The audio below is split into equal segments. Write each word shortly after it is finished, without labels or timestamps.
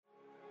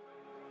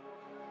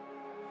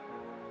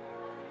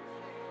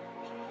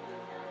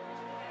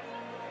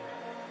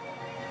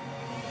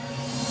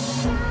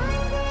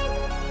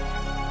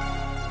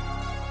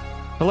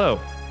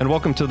Hello, and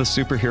welcome to the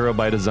Superhero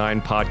by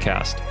Design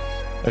podcast,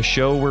 a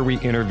show where we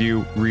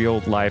interview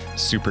real-life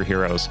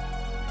superheroes.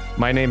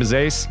 My name is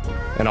Ace,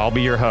 and I'll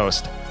be your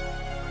host.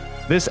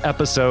 This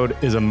episode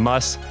is a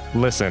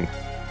must-listen.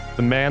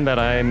 The man that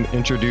I'm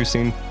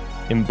introducing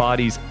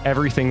embodies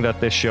everything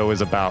that this show is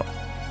about: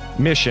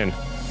 mission,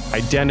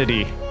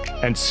 identity,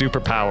 and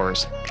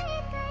superpowers.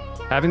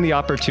 Having the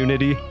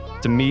opportunity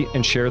to meet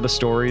and share the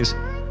stories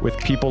with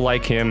people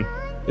like him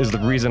is the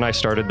reason I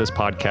started this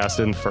podcast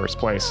in the first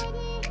place.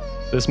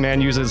 This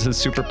man uses his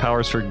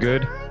superpowers for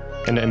good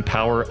and to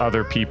empower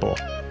other people.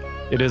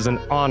 It is an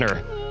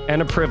honor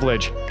and a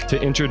privilege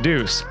to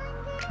introduce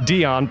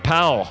Dion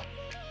Powell.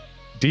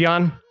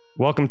 Dion,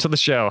 welcome to the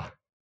show.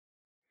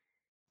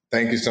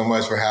 Thank you so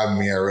much for having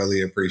me. I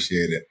really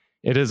appreciate it.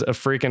 It is a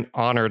freaking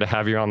honor to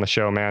have you on the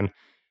show, man.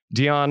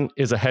 Dion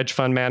is a hedge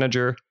fund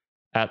manager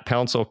at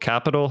Pouncil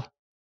Capital.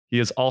 He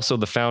is also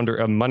the founder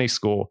of Money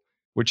School,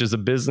 which is a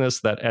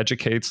business that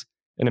educates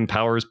and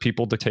empowers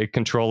people to take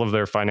control of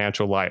their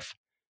financial life.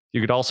 You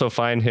could also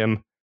find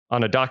him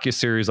on a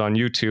docuseries on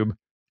YouTube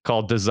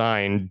called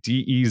Design,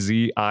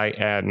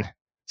 Dezin.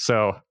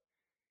 So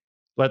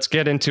let's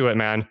get into it,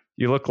 man.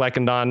 You look like a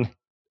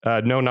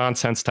no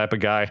nonsense type of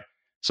guy.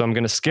 So I'm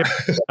gonna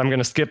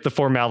skip the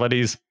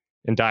formalities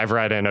and dive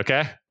right in.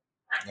 Okay?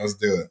 Let's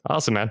do it.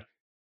 Awesome, man.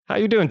 How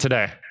you doing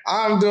today?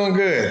 I'm doing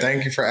good.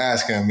 Thank you for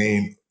asking. I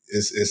mean,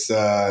 it's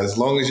as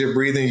long as you're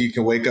breathing, you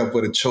can wake up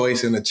with a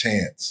choice and a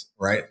chance,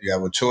 right? You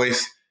have a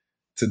choice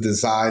to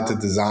decide to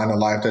design a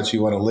life that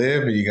you want to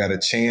live, and you got a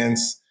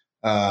chance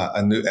at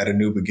a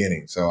new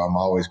beginning. So I'm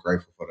always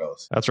grateful for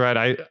those. That's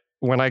right.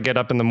 When I get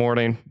up in the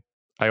morning,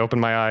 I open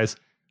my eyes,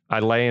 I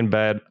lay in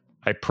bed,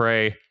 I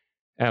pray,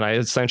 and I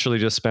essentially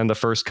just spend the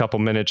first couple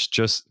minutes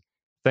just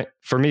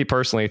for me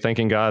personally,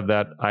 thanking God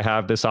that I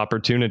have this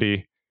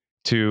opportunity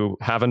to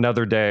have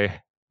another day.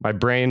 My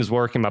brain's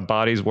working, my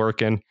body's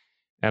working,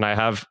 and I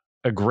have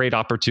a great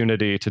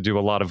opportunity to do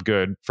a lot of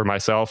good for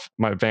myself,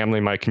 my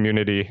family, my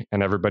community,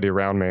 and everybody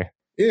around me.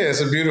 Yeah,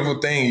 it's a beautiful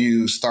thing.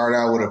 You start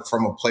out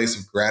from a place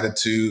of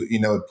gratitude.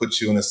 You know, it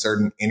puts you in a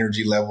certain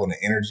energy level, in an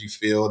energy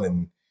field,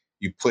 and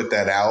you put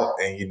that out.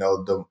 And, you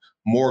know, the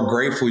more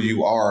grateful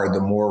you are, the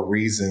more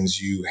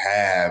reasons you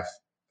have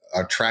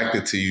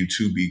attracted to you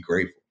to be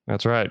grateful.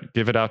 That's right.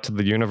 Give it out to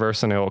the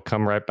universe and it will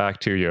come right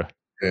back to you.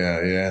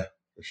 Yeah,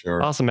 for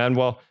sure. Awesome, man.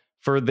 Well,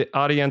 for the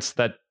audience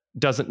that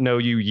doesn't know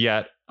you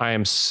yet, I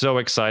am so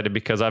excited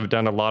because I've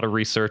done a lot of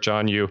research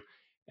on you,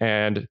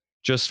 and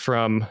just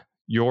from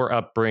your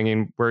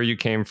upbringing, where you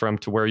came from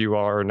to where you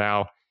are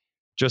now,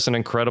 just an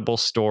incredible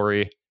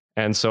story.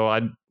 And so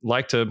I'd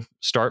like to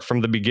start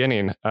from the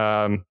beginning.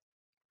 Can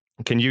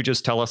you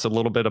just tell us a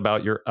little bit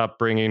about your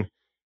upbringing,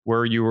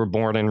 where you were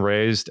born and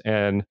raised,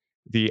 and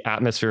the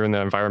atmosphere and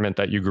the environment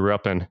that you grew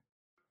up in?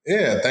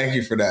 Yeah, thank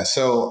you for that.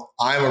 So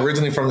I'm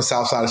originally from the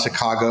south side of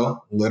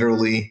Chicago,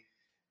 literally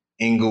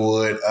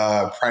Inglewood.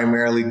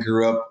 Primarily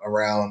grew up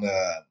around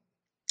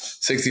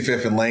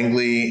 65th and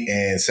Langley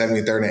and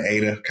 73rd and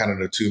Ada, kind of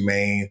the two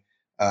main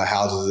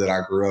houses that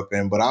I grew up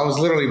in. But I was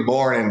literally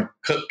born in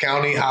Cook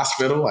County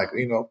Hospital,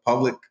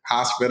 public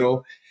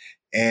hospital,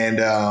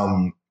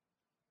 and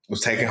was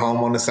taken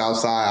home on the south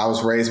side. I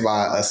was raised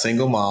by a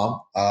single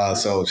mom.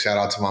 So shout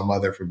out to my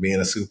mother for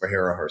being a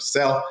superhero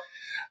herself.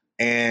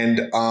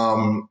 And,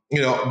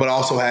 but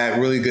also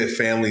had really good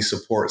family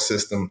support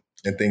system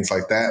and things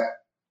like that.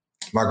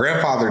 My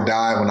grandfather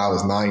died when I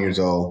was 9 years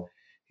old.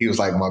 He was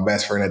like my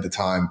best friend at the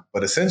time.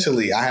 But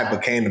essentially, I had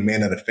became the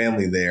man of the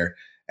family there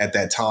at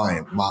that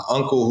time. My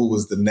uncle, who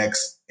was the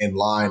next in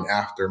line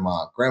after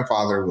my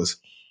grandfather, was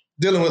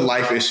dealing with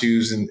life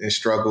issues and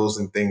struggles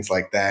and things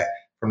like that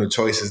from the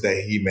choices that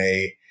he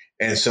made.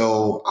 And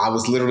so I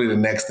was literally the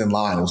next in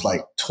line. It was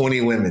like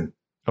 20 women.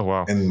 Oh,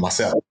 wow. And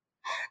myself.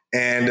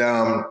 And,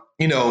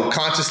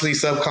 consciously,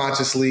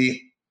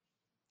 subconsciously,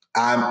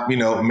 I,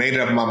 made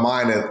it up in my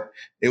mind that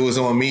it was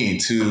on me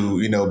to,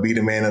 be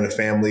the man of the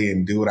family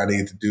and do what I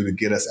needed to do to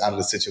get us out of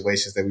the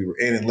situations that we were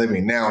in and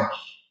living. Now,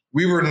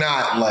 we were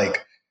not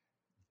like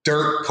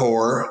dirt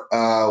poor,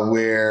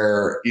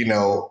 where,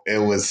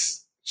 it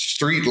was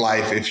street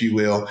life, if you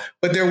will,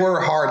 but there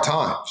were hard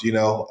times,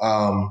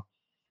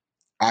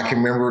 I can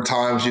remember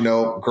times,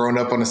 growing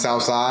up on the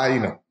South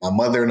Side, my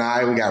mother and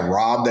I, we got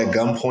robbed at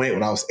gunpoint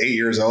when I was 8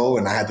 years old,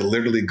 and I had to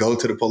literally go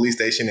to the police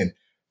station and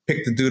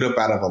pick the dude up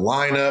out of a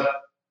lineup.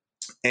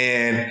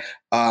 And,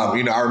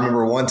 I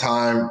remember one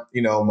time,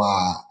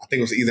 I think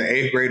it was either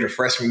 8th grade or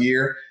freshman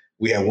year,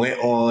 we had went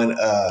on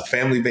a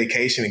family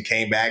vacation and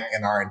came back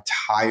and our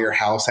entire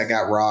house had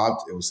got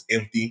robbed. It was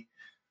empty,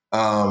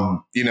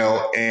 and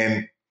I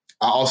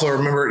also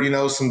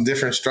remember, some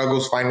different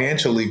struggles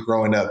financially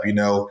growing up,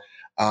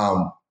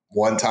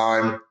 one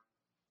time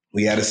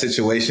we had a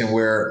situation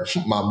where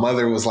my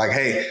mother was like,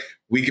 hey,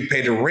 we could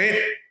pay the rent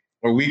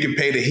or we could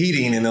pay the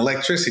heating and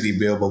electricity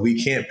bill, but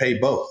we can't pay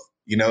both,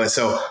 And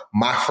so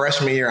my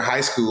freshman year of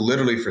high school,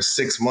 literally for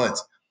 6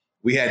 months,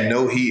 we had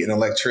no heat and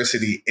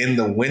electricity in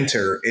the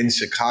winter in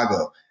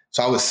Chicago.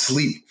 So I would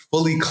sleep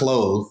fully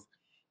clothed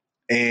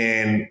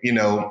and,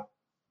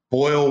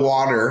 boil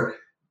water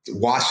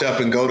wash up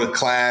and go to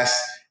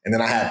class. And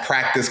then I had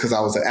practice because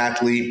I was an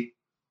athlete.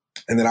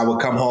 And then I would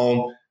come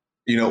home,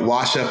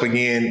 wash up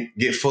again,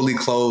 get fully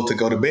clothed to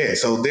go to bed.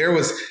 So there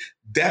was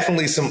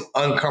definitely some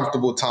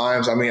uncomfortable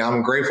times. I mean,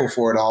 I'm grateful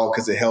for it all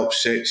because it helped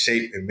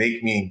shape and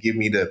make me and give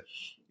me the,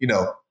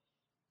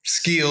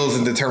 skills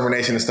and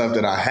determination and stuff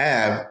that I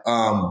have.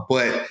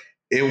 But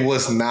it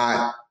was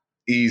not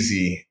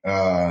easy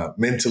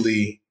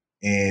mentally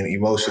and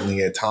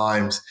emotionally at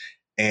times.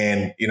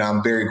 And,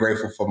 I'm very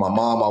grateful for my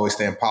mom, always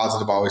staying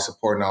positive, always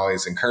supporting,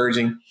 always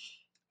encouraging.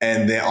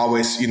 And then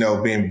always,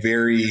 being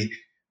very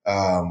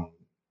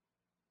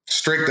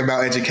strict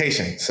about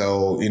education.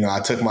 So, I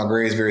took my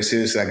grades very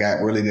seriously. I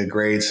got really good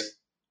grades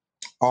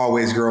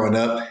always growing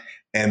up.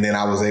 And then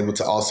I was able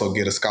to also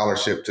get a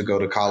scholarship to go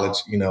to college,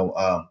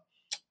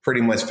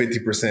 pretty much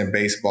 50%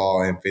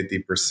 baseball and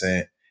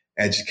 50%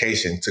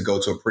 education to go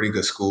to a pretty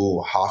good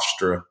school,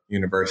 Hofstra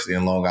University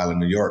in Long Island,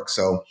 New York.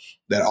 So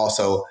that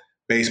also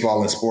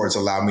baseball and sports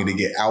allowed me to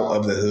get out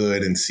of the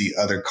hood and see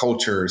other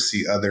cultures,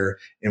 see other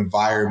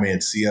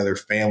environments, see other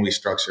family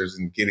structures,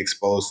 and get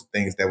exposed to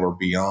things that were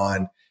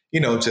beyond,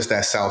 just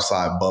that South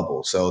Side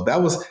bubble. So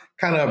that was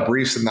kind of a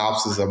brief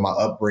synopsis of my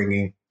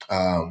upbringing,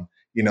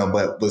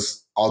 but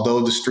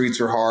although the streets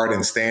were hard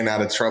and staying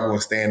out of trouble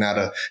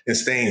and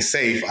staying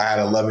safe, I had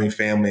a loving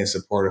family and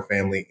supportive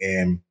family.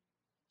 And,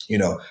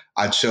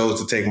 I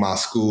chose to take my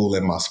school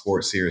and my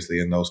sports seriously,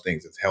 and those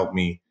things have helped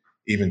me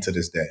even to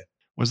this day.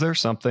 Was there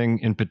something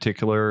in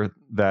particular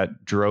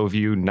that drove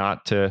you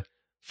not to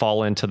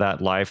fall into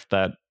that life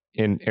that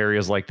in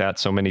areas like that,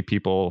 so many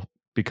people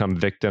become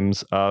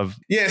victims of?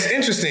 Yeah, it's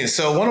interesting.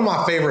 So one of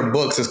my favorite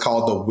books is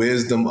called The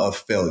Wisdom of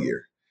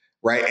Failure,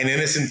 right? And in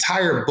this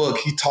entire book,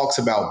 he talks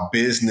about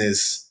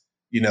business,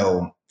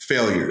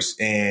 failures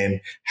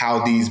and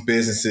how these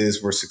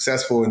businesses were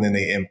successful and then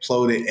they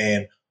imploded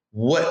and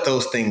what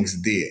those things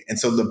did. And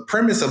so the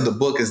premise of the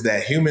book is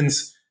that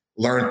humans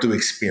learn through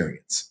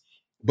experience.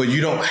 But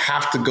you don't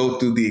have to go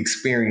through the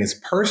experience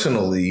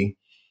personally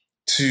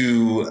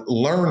to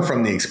learn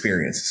from the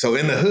experience. So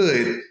in the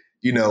hood,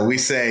 we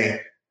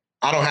say,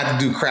 I don't have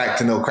to do crack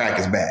to know crack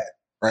is bad,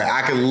 right?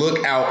 I can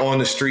look out on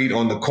the street,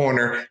 on the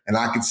corner, and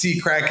I can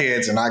see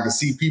crackheads and I can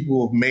see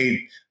people who've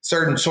made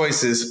certain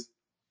choices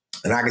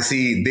and I can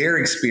see their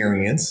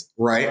experience,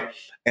 right?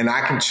 And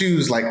I can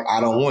choose like,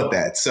 I don't want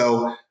that.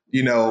 So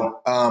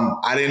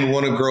I didn't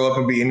want to grow up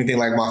and be anything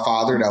like my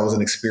father. That was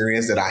an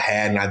experience that I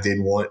had and I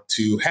didn't want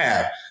to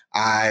have.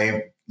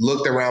 I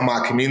looked around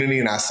my community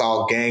and I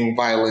saw gang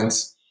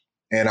violence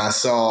and I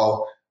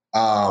saw,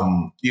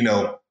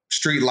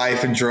 street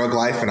life and drug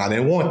life, and I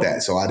didn't want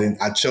that. So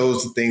I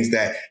chose the things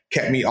that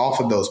kept me off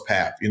of those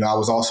paths. I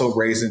was also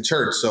raised in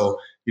church. So,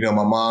 my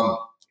mom,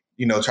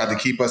 tried to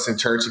keep us in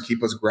church and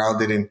keep us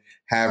grounded and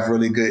have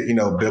really good,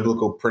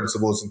 biblical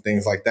principles and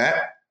things like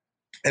that.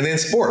 And then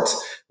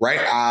sports, right?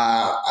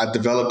 I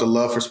developed a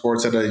love for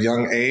sports at a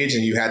young age,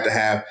 and you had to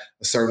have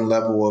a certain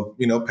level of,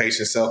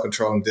 patience,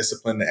 self-control, and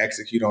discipline to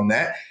execute on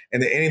that.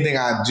 And then anything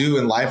I do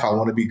in life, I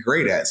want to be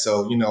great at.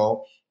 So,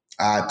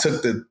 I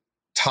took the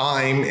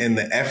time and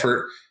the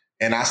effort,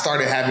 and I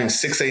started having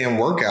 6 a.m.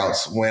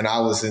 workouts when I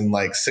was in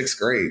like 6th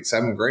grade,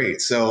 7th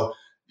grade. So,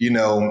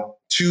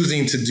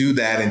 choosing to do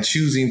that and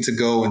choosing to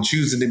go and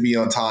choosing to be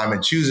on time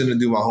and choosing to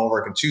do my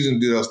homework and choosing to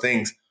do those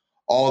things,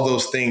 all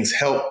those things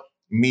help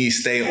me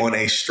stay on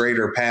a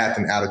straighter path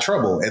and out of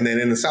trouble. And then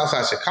in the South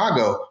Side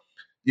Chicago,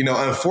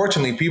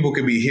 unfortunately, people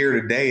could be here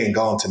today and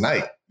gone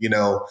tonight.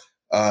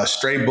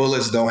 Stray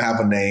bullets don't have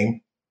a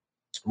name,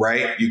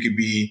 right? You could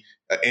be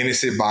an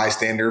innocent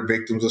bystander,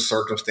 victims of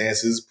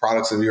circumstances,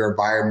 products of your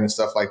environment and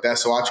stuff like that.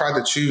 So I tried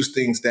to choose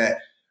things that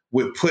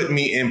would put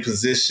me in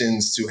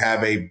positions to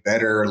have a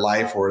better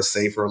life or a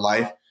safer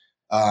life.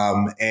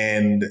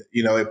 And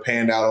it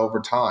panned out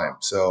over time.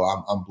 So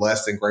I'm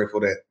blessed and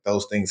grateful that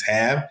those things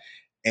have.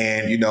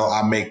 And,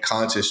 I make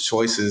conscious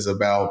choices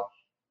about,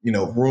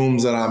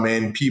 rooms that I'm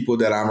in, people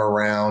that I'm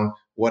around,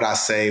 what I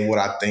say, what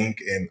I think,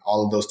 and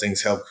all of those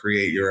things help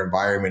create your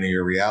environment and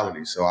your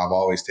reality. So I've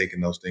always taken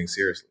those things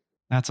seriously.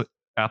 That's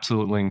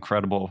absolutely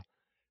incredible.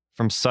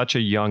 From such a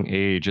young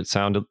age, it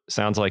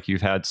sounds like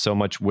you've had so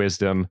much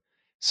wisdom,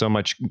 so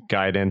much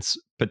guidance,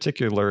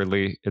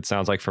 particularly it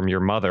sounds like from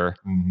your mother.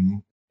 Mm-hmm.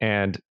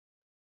 And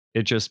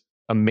it just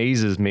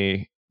amazes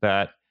me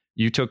that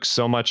you took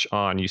so much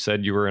on. You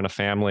said you were in a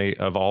family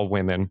of all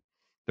women.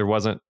 There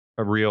wasn't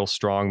a real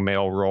strong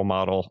male role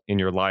model in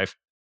your life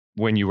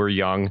when you were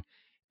young,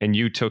 and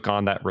you took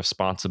on that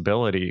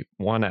responsibility,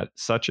 one, at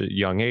such a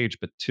young age,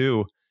 but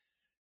two,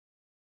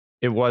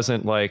 it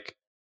wasn't an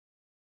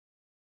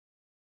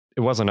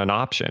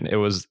option. It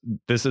was,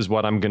 this is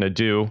what I'm going to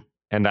do.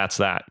 And that's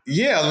that.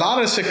 Yeah. A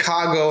lot of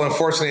Chicago,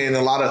 unfortunately, and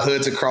a lot of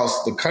hoods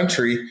across the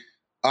country,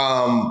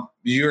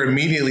 you're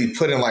immediately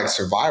put in like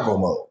survival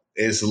mode.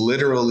 It's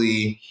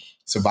literally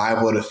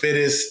survival of the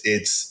fittest.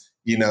 It's,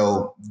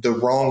 the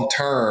wrong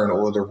turn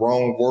or the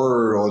wrong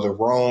word or the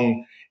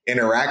wrong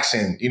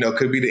interaction,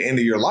 could be the end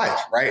of your life.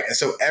 Right. And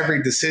so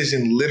every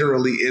decision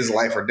literally is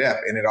life or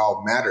death, and it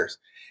all matters.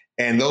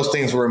 And those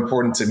things were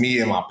important to me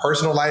in my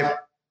personal life.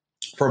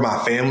 for my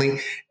family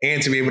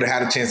and to be able to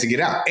have a chance to get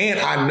out. And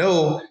I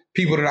know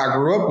people that I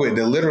grew up with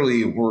that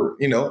literally were,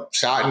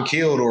 shot and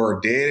killed or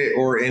dead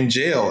or in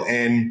jail.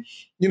 And,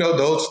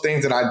 those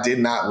things that I did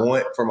not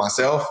want for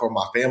myself or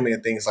my family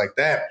and things like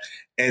that.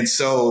 And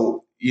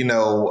so, you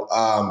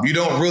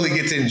don't really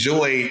get to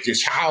enjoy your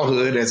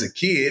childhood as a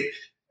kid,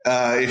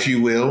 if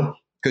you will,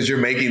 because you're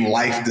making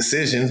life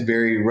decisions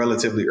very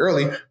relatively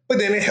early, but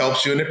then it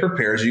helps you and it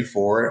prepares you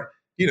for,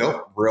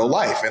 real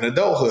life and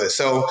adulthood.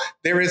 So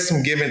there is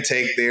some give and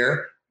take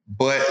there,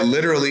 but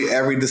literally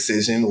every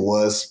decision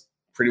was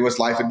pretty much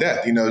life or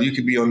death. You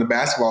could be on the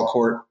basketball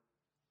court,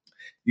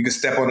 you could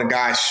step on a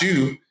guy's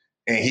shoe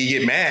and he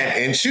get mad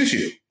and shoot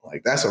you.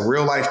 Like, that's a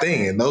real life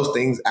thing. And those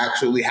things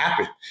actually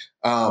happen.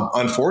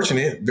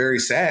 Unfortunate, very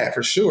sad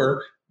for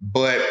sure.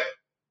 But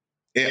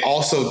it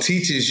also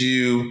teaches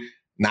you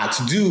not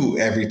to do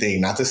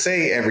everything, not to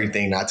say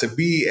everything, not to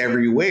be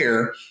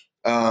everywhere,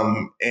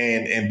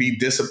 and be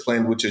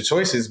disciplined with your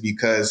choices,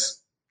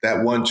 because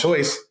that one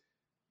choice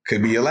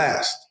could be your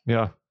last.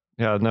 Yeah.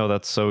 Yeah. No,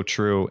 that's so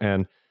true.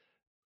 And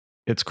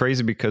it's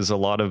crazy because a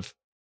lot of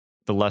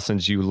the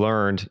lessons you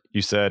learned,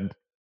 you said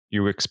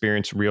you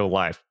experienced real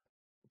life,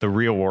 the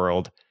real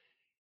world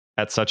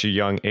at such a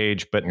young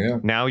age, but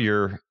now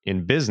you're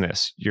in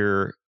business,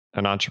 you're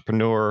an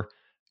entrepreneur,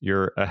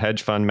 you're a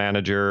hedge fund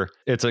manager.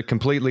 It's a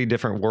completely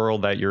different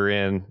world that you're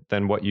in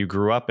than what you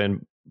grew up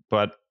in.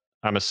 But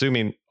I'm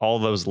assuming all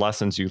those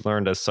lessons you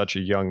learned as such a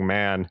young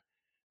man,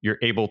 you're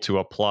able to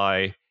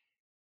apply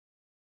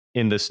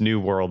in this new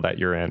world that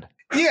you're in.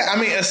 Yeah,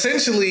 I mean,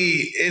 essentially,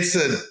 it's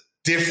a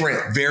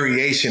different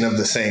variation of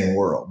the same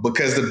world,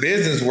 because the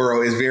business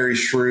world is very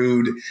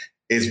shrewd,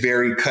 it's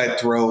very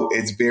cutthroat,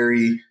 it's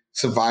very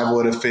survival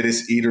of the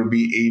fittest, eat or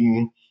be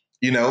eaten.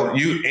 And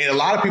a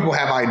lot of people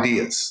have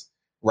ideas,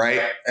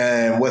 right?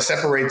 And what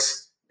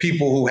separates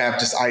people who have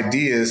just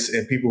ideas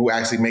and people who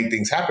actually make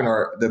things happen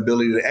are the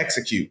ability to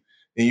execute.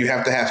 And you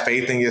have to have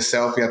faith in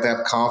yourself. You have to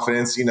have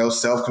confidence,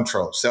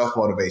 self-control,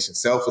 self-motivation,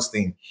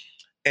 self-esteem,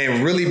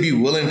 and really be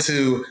willing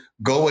to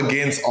go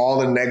against all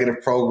the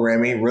negative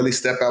programming, really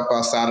step up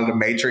outside of the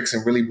matrix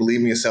and really believe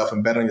in yourself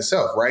and bet on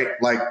yourself, right?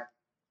 Like,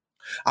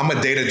 I'm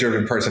a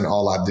data-driven person,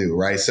 all I do,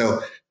 right?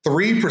 So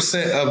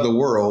 3% of the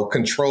world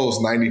controls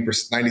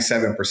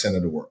 97%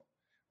 of the world,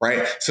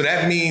 right? So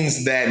that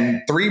means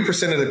that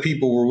 3% of the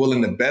people were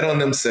willing to bet on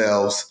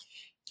themselves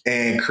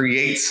and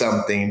create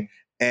something,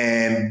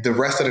 and the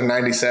rest of the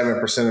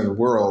 97% of the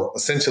world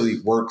essentially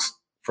works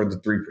for the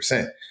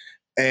 3%.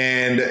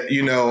 And,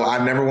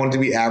 I never wanted to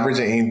be average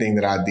in anything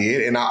that I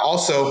did. And I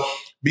also,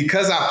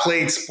 because I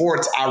played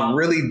sports, I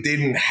really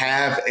didn't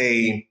have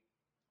a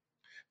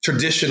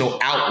traditional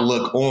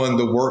outlook on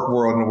the work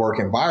world and the work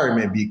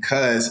environment,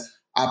 because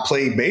I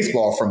played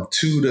baseball from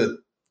 2 to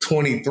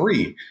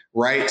 23,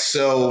 right?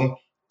 So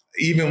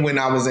even when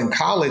I was in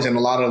college and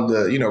a lot of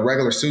the,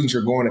 regular students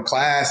were going to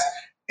class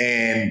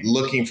and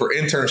looking for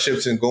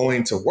internships and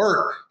going to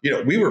work,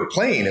 we were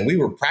playing and we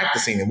were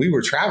practicing and we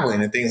were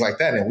traveling and things like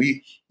that. And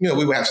we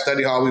would have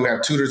study hall, we would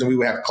have tutors, and we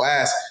would have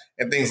class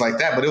and things like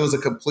that. But it was a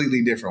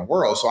completely different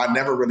world. So I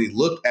never really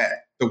looked at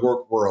the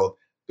work world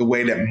the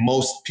way that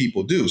most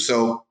people do.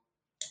 So,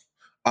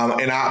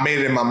 and I made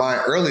it in my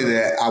mind early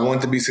that I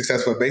wanted to be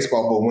successful at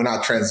baseball, but when I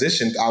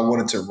transitioned, I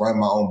wanted to run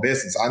my own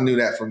business. I knew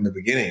that from the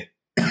beginning.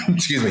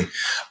 Excuse me.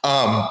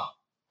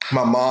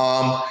 My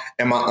mom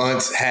and my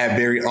aunts had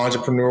very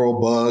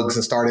entrepreneurial bugs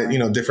and started,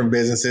 different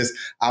businesses.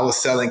 I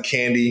was selling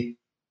candy.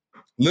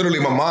 Literally,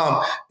 my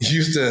mom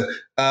used to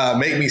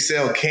make me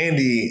sell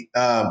candy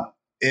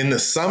in the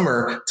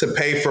summer to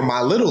pay for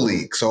my little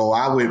league. So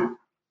I would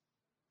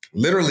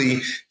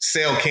literally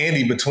sell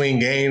candy between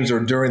games or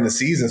during the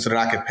season so that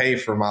I could pay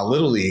for my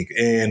little league.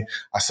 And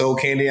I sold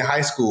candy in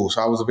high school.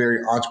 So I was very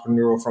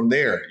entrepreneurial from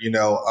there,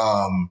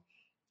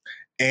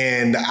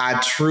 and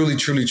I truly,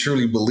 truly,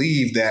 truly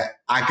believe that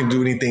I can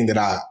do anything that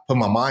I put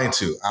my mind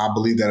to. I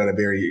believe that at a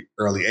very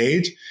early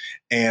age,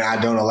 and I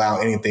don't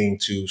allow anything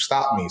to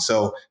stop me.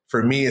 So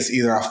for me, it's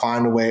either I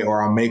find a way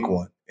or I make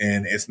one.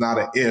 And it's not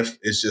an if,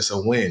 it's just a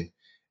when.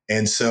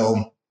 And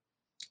so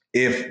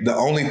if the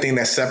only thing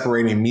that's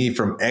separating me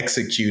from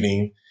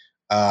executing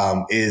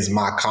is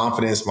my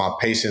confidence, my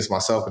patience, my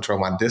self-control,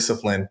 my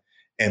discipline,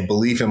 and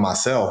belief in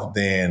myself,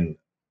 then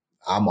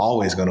I'm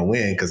always going to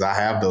win, because I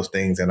have those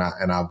things, and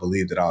I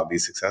believe that I'll be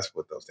successful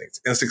with those things.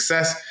 And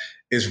success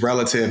is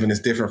relative and it's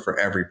different for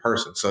every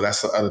person. So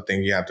that's the other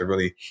thing you have to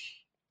really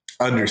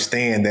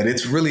understand, that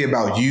it's really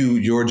about you,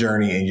 your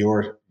journey, and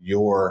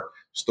your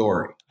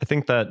story. I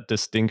think that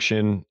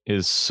distinction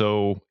is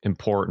so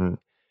important.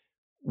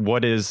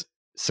 What is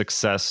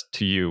success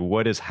to you?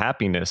 What is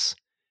happiness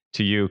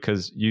to you?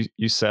 Because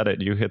you said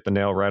it, you hit the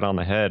nail right on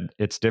the head.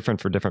 It's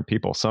different for different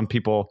people. Some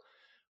people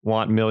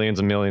want millions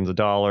and millions of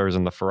dollars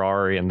and the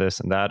Ferrari and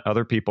this and that.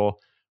 Other people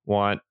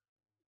want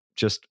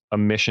just a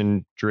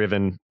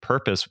mission-driven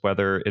purpose,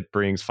 whether it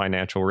brings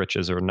financial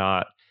riches or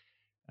not.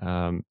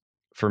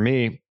 For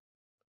me,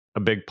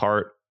 a big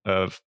part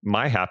of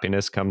my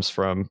happiness comes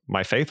from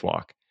my faith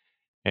walk.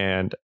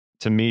 And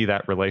to me,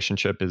 that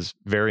relationship is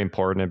very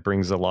important. It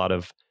brings a lot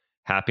of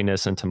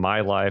happiness into my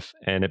life,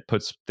 and it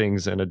puts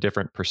things in a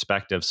different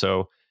perspective.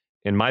 So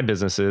in my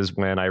businesses,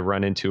 when I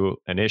run into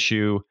an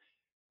issue,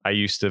 I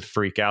used to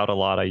freak out a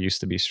lot. I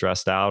used to be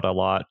stressed out a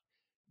lot.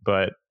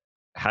 But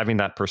having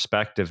that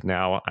perspective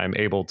now, I'm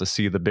able to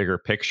see the bigger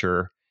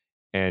picture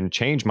and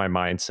change my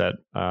mindset.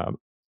 I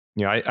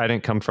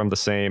didn't come from the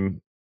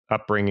same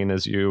upbringing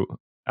as you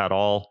at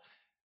all.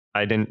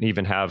 I didn't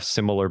even have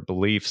similar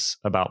beliefs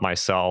about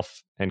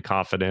myself and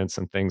confidence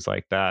and things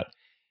like that.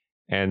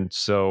 And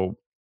so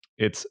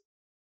it's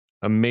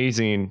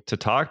amazing to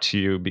talk to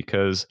you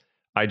because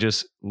I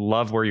just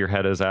love where your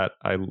head is at.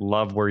 I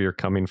love where you're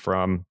coming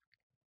from.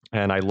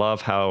 And I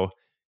love how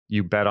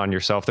you bet on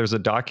yourself. There's a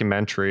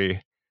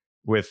documentary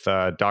with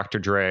Dr.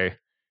 Dre,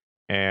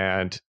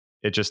 and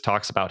it just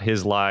talks about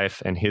his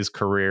life and his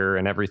career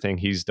and everything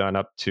he's done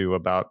up to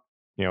about,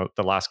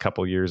 the last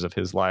couple years of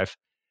his life.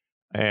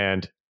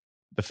 And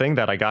the thing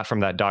that I got from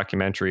that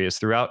documentary is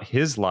throughout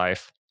his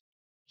life,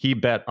 he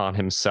bet on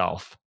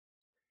himself.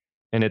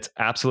 And it's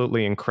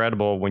absolutely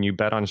incredible when you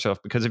bet on yourself,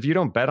 because if you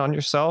don't bet on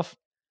yourself,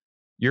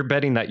 you're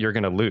betting that you're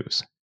going to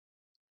lose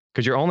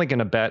because you're only going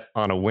to bet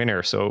on a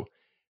winner. So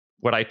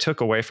what I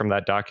took away from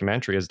that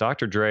documentary is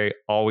Dr. Dre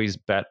always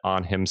bet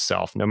on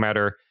himself, no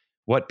matter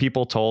what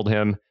people told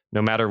him,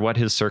 no matter what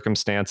his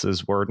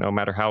circumstances were, no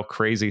matter how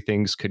crazy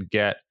things could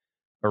get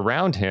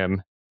around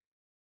him,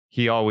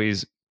 he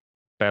always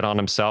bet on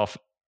himself.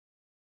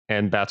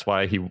 And that's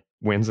why he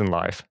wins in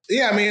life.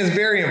 Yeah, I mean, it's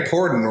very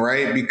important,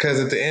 right? Because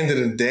at the end of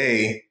the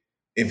day,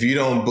 if you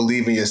don't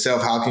believe in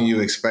yourself, how can you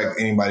expect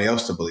anybody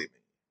else to believe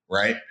in you,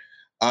 right?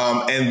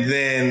 And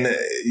then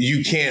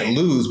you can't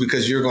lose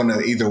because you're going to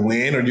either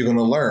win or you're going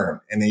to learn.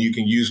 And then you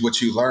can use what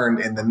you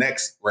learned in the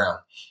next round.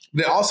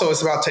 But also,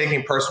 it's about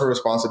taking personal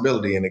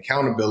responsibility and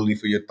accountability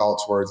for your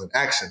thoughts, words, and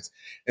actions.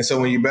 And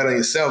so when you bet on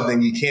yourself,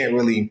 then you can't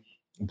really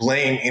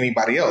blame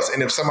anybody else.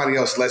 And if somebody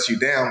else lets you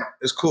down,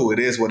 it's cool. It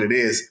is what it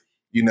is,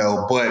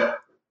 but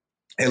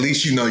at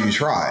least you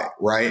tried,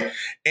 right?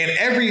 And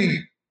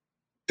everything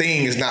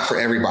is not for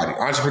everybody.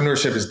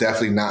 Entrepreneurship is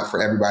definitely not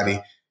for everybody.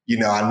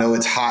 I know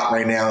it's hot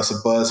right now. It's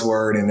a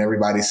buzzword and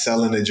everybody's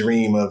selling the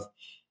dream of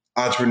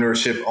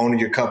entrepreneurship, owning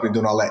your company,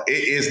 doing all that.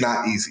 It is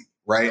not easy,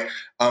 right?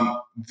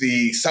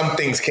 Some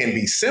things can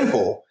be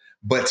simple,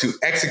 but to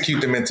execute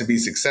them and to be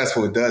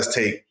successful, it does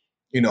take,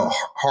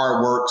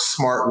 hard work,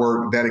 smart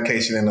work,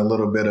 dedication, and a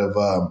little bit of,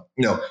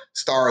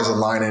 stars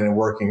aligning and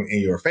working in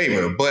your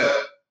favor. But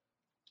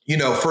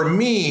for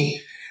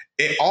me,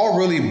 it all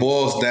really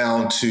boils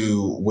down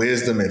to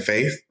wisdom and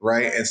faith,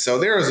 right? And so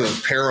there is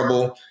a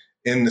parable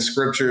in the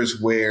scriptures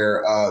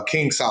where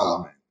King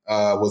Solomon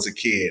was a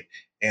kid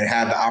and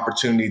had the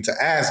opportunity to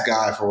ask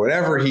God for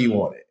whatever he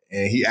wanted.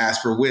 And he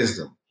asked for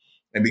wisdom.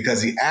 And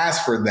because he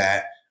asked for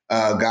that,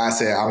 God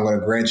said, I'm going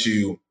to grant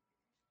you,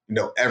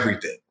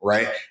 everything,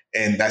 right?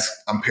 And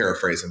I'm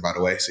paraphrasing, by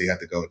the way, so you have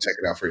to go and check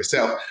it out for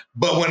yourself.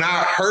 But when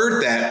I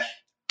heard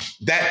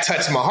that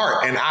touched my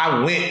heart. And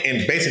I went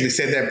and basically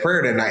said that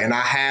prayer that night. And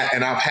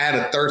I've had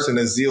a thirst and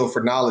a zeal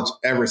for knowledge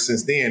ever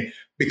since then,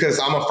 because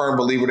I'm a firm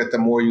believer that the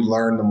more you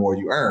learn, the more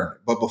you earn.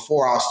 But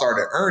before I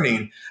started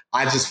earning,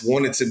 I just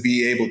wanted to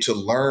be able to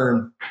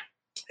learn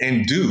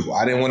and do.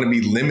 I didn't want to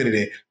be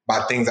limited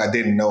by things I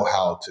didn't know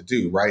how to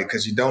do, right?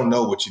 Because you don't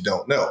know what you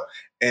don't know.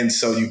 And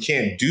so you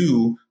can't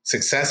do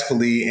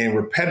successfully and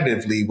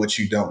repetitively what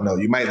you don't know.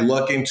 You might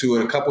luck into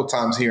it a couple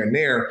times here and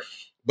there,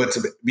 but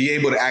to be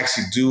able to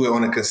actually do it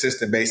on a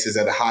consistent basis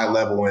at a high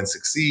level and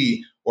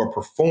succeed or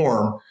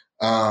perform,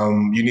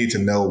 you need to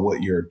know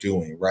what you're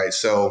doing, right?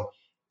 So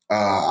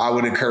I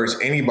would encourage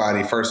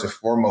anybody, first and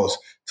foremost,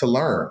 to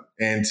learn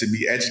and to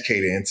be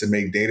educated and to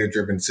make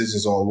data-driven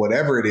decisions on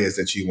whatever it is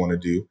that you want to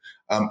do,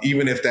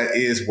 even if that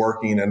is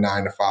working a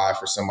 9 to 5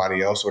 for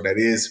somebody else, or that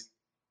is,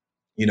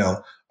 an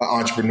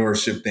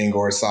entrepreneurship thing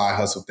or a side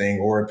hustle thing,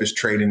 or if it's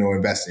trading or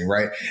investing,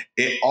 right?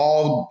 It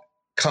all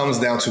comes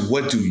down to,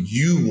 what do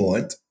you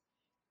want,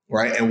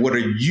 right? And what are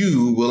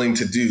you willing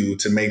to do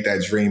to make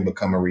that dream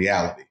become a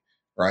reality,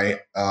 right?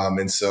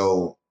 And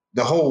so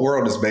the whole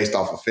world is based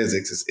off of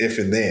physics. It's if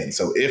and then.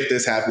 So if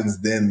this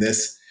happens, then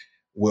this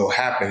will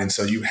happen. And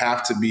so you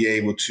have to be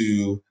able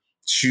to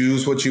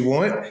choose what you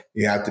want.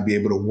 You have to be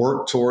able to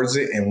work towards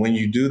it. And when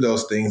you do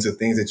those things, the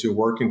things that you're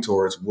working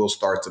towards will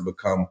start to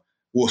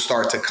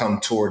come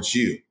towards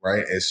you,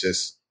 right? It's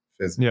just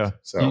physics. Yeah.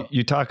 So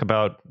you talk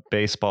about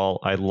baseball.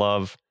 I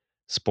love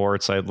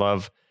sports. I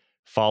love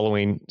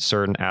following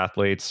certain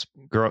athletes.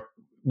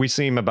 We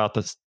seem about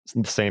the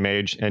same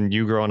age, and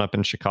you growing up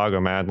in Chicago,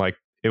 man, like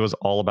it was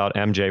all about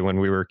MJ when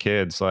we were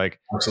kids, like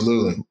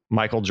absolutely.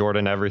 Michael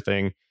Jordan,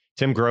 everything.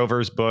 Tim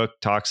Grover's book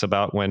talks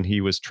about when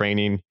he was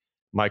training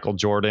Michael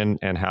Jordan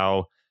and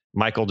how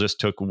Michael just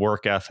took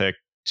work ethic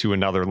to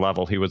another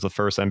level. He was the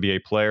first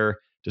NBA player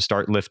to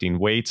start lifting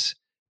weights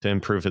to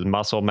improve his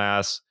muscle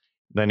mass.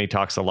 Then he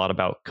talks a lot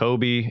about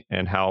Kobe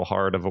and how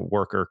hard of a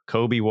worker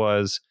Kobe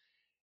was.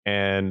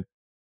 And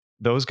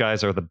those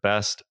guys are the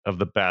best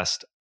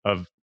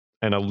of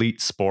an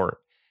elite sport.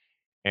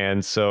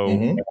 And so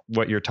Mm-hmm.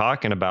 what you're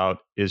talking about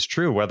is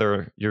true,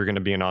 whether you're going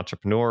to be an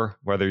entrepreneur,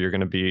 whether you're going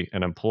to be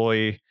an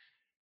employee,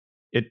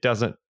 it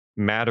doesn't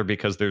matter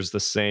because there's the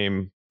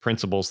same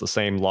principles, the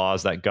same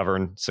laws that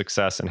govern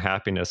success and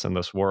happiness in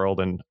this world.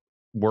 And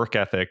work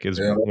ethic is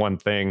Yeah. one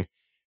thing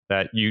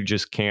that you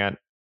just can't,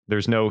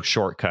 there's no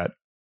shortcut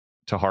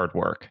to hard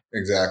work.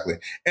 Exactly.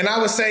 And I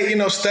would say,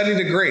 study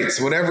the greats,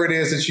 whatever it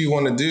is that you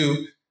want to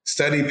do,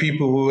 study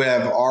people who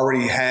have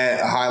already had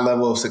a high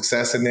level of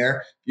success in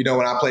there.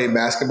 When I played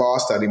basketball, I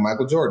studied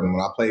Michael Jordan.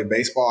 When I played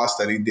baseball, I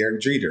studied Derek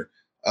Jeter.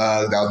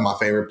 That was my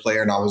favorite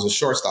player, and I was a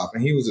shortstop,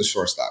 and he was a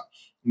shortstop.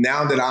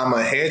 Now that I'm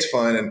a hedge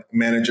fund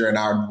manager and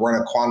I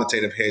run a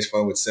quantitative hedge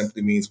fund, which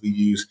simply means we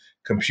use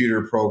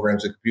computer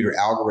programs and computer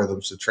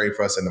algorithms to trade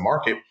for us in the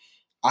market,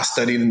 I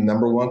studied the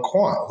number one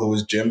quant, who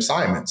was Jim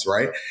Simons,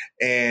 right?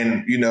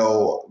 And,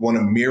 want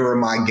to mirror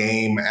my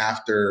game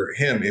after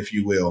him, if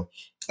you will,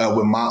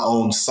 with my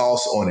own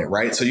sauce on it,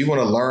 right? So you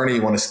want to learn and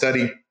you want to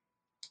study,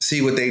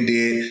 see what they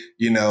did,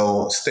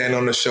 stand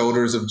on the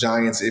shoulders of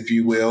giants, if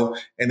you will,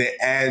 and then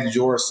add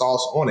your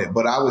sauce on it.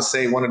 But I would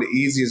say one of the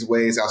easiest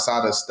ways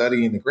outside of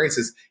studying the greats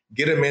is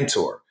get a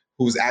mentor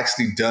who's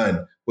actually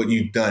done what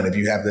you've done, if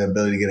you have the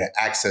ability to get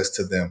access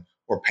to them,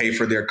 or pay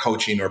for their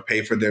coaching, or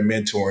pay for their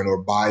mentoring,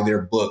 or buy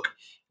their book,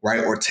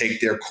 right? Or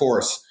take their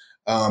course,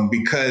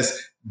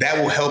 because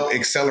that will help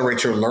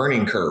accelerate your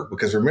learning curve.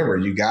 Because remember,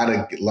 you got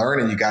to learn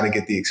and you got to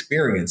get the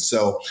experience.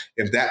 So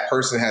if that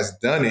person has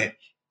done it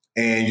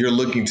and you're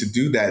looking to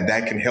do that,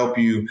 that can help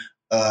you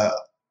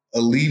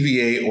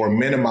alleviate or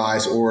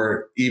minimize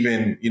or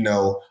even,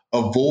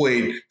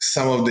 avoid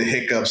some of the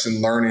hiccups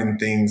in learning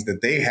things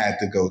that they had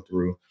to go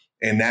through.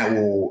 And that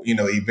will,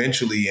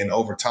 eventually and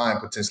over time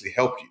potentially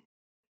help you.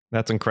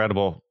 That's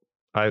incredible.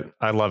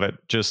 I love it.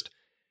 Just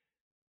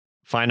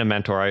find a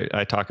mentor.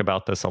 I talk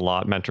about this a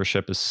lot.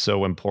 Mentorship is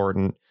so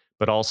important,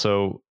 but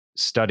also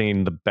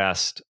studying the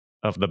best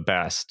of the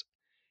best.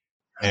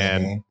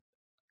 And Mm-hmm.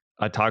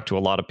 I talk to a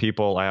lot of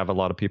people. I have a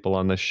lot of people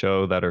on this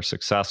show that are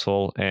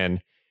successful.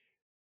 And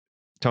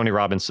Tony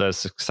Robbins says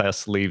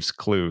success leaves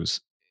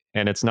clues.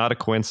 And it's not a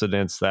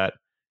coincidence that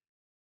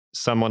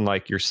someone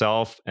like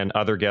yourself and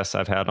other guests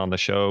I've had on the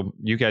show,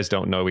 you guys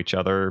don't know each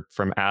other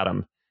from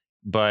Adam,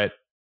 but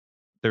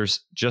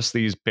there's just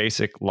these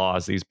basic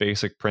laws, these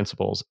basic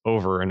principles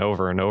over and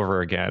over and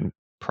over again.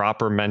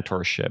 Proper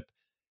mentorship,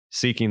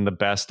 seeking the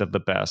best of the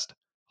best,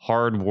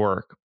 hard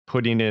work,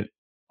 putting it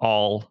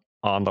all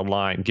on the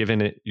line,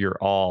 giving it your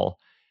all,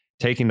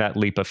 taking that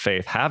leap of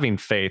faith, having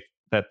faith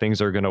that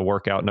things are going to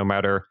work out no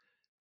matter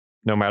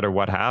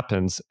what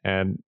happens.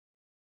 And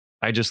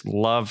I just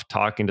love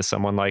talking to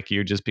someone like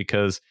you just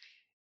because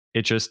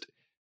it just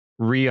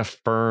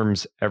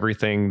reaffirms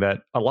everything that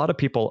a lot of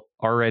people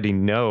already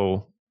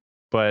know,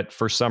 but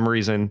for some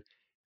reason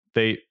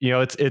they,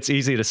 it's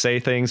easy to say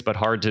things but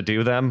hard to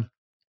do them.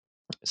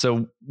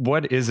 So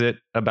what is it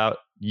about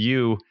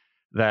you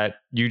that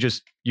you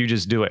just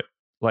do it?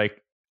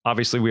 Like,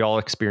 obviously we all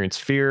experience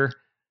fear,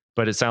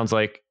 but it sounds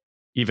like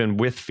even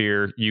with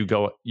fear you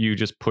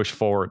just push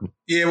forward.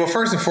 Yeah, well,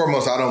 first and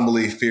foremost, I don't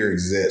believe fear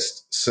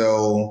exists.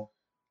 So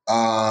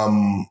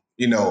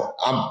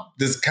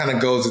this kind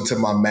of goes into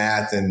my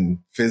math and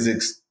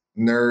physics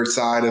nerd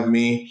side of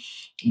me,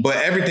 but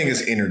everything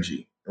is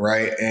energy,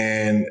 right?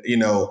 And,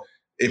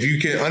 if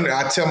you can,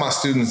 I tell my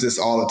students this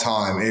all the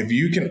time, if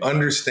you can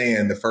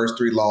understand the first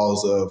three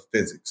laws of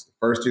physics, the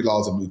first three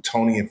laws of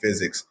Newtonian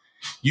physics,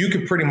 you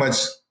can pretty much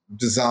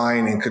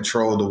design and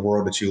control the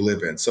world that you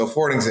live in. So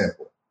for an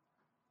example,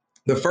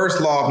 the first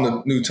law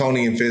of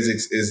Newtonian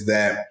physics is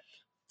that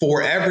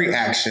for every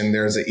action,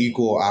 there's an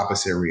equal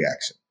opposite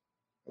reaction.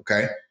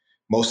 Okay.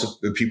 Most of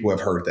the people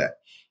have heard that.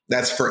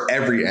 That's for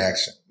every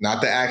action,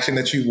 not the action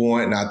that you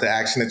want, not the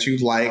action that you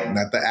like,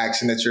 not the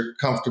action that you're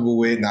comfortable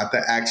with, not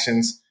the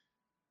actions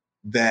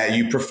that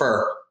you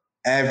prefer.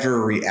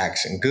 Every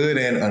action, good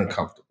and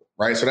uncomfortable,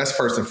 right? So that's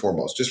first and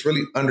foremost, just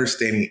really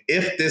understanding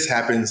if this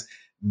happens,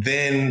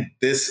 then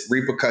this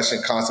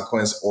repercussion,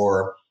 consequence,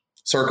 or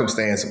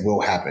circumstance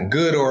will happen,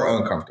 good or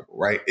uncomfortable,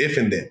 right? If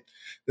and then.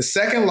 The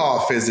second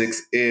law of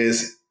physics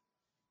is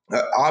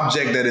an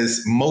object that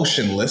is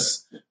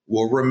motionless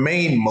will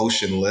remain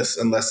motionless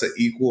unless an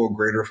equal or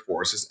greater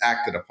force is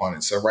acted upon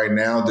it. So right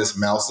now, this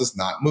mouse is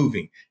not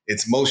moving.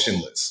 It's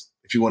motionless.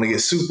 If you want to get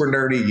super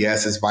nerdy,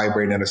 yes, it's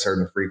vibrating at a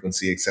certain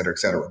frequency, et cetera, et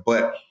cetera.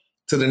 But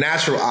to the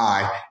natural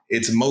eye,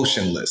 it's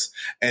motionless.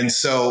 And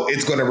so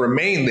it's going to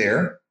remain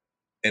there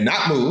and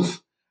not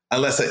move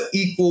unless an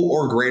equal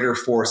or greater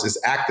force is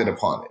acted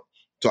upon it.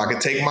 So I can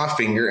take my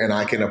finger and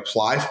I can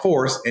apply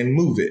force and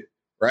move it,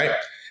 right?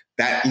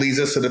 That leads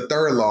us to the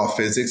third law of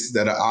physics,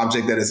 that an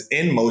object that is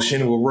in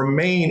motion will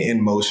remain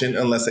in motion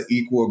unless an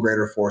equal or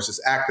greater force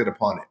is acted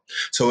upon it.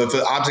 So if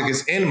an object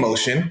is in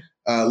motion,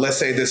 let's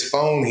say this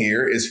phone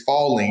here is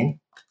falling,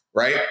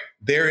 right?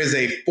 There is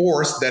a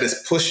force that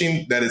is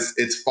pushing,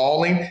 it's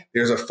falling.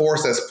 There's a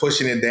force that's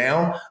pushing it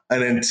down.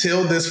 And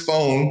until this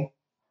phone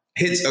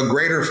hits a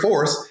greater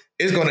force,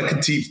 it's going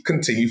to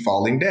continue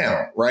falling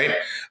down, right?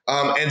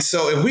 And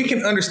so if we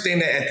can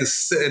understand that at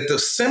the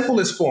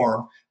simplest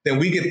form, then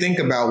we could think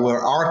about where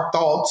our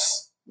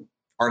thoughts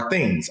are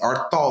things,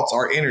 our thoughts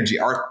are energy,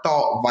 our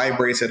thought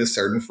vibrates at a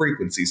certain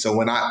frequency. So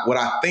what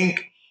I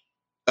think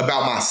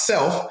about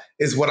myself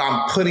is what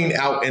I'm putting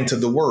out into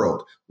the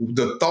world.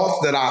 The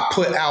thoughts that I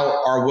put out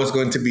are what's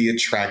going to be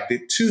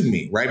attracted to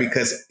me, right?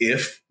 Because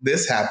if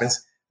this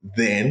happens,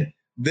 then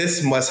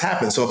this must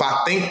happen. So if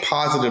I think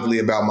positively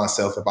about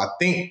myself, if I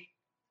think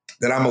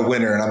that I'm a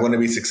winner and I'm going to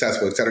be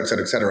successful, et cetera, et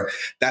cetera, et cetera,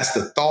 that's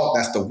the thought,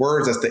 that's the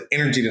words, that's the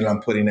energy that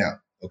I'm putting out,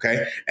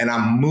 okay? And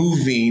I'm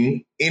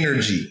moving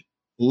energy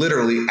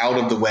literally out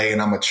of the way,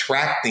 and I'm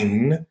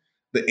attracting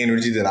the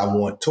energy that I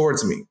want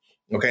towards me.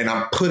 Okay, and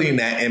I'm putting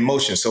that in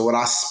motion. So when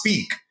I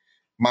speak,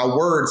 my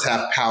words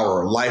have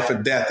power. Life or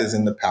death is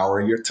in the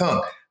power of your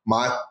tongue.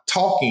 My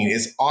talking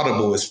is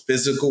audible, is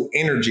physical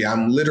energy.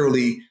 I'm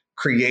literally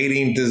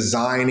creating,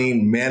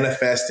 designing,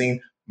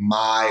 manifesting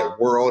my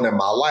world and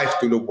my life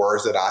through the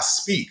words that I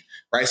speak,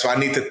 right? So I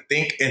need to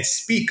think and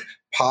speak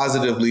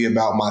positively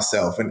about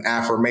myself and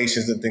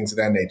affirmations and things of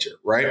that nature,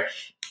 right?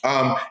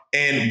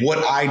 And what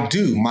I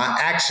do, my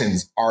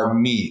actions are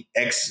me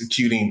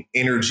executing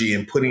energy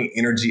and putting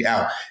energy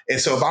out.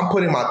 And so if I'm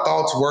putting my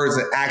thoughts, words,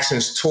 and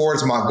actions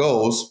towards my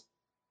goals,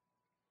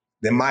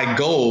 then my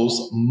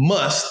goals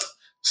must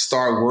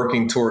start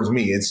working towards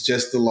me. It's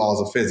just the laws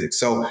of physics.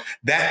 So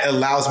that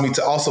allows me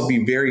to also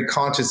be very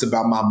conscious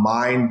about my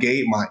mind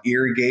gate, my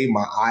ear gate,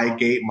 my eye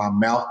gate, my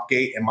mouth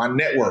gate, and my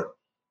network,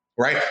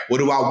 right? What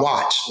do I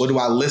watch? What do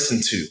I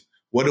listen to?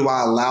 What do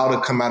I allow to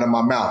come out of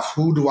my mouth?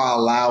 Who do I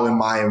allow in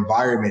my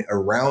environment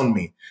around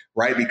me,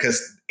 right? Because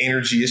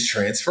energy is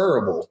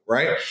transferable,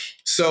 right?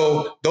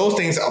 So those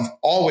things have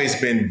always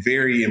been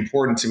very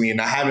important to me. And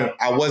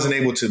I wasn't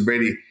able to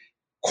really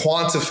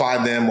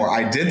quantify them or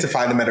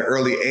identify them at an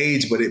early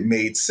age, but it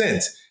made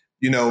sense.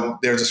 You know,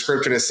 there's a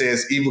scripture that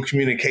says evil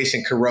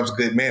communication corrupts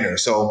good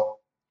manners. So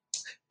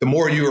the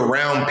more you're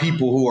around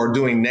people who are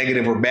doing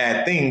negative or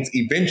bad things,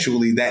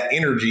 eventually that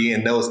energy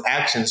and those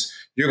actions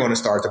you're going to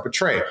start to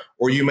portray.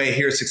 Or you may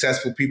hear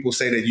successful people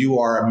say that you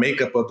are a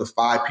makeup of the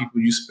 5 people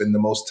you spend the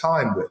most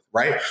time with,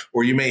 right?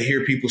 Or you may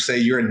hear people say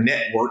your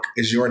network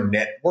is your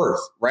net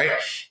worth, right?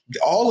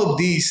 All of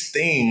these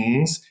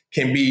things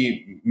can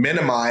be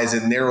minimized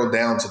and narrowed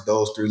down to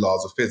those 3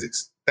 laws of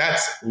physics.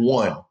 That's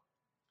one.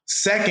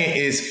 Second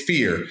is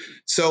fear.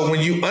 So when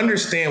you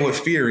understand what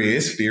fear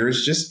is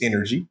just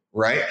energy,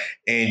 right?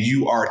 And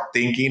you are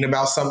thinking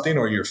about something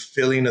or you're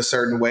feeling a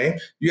certain way,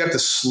 you have to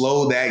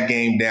slow that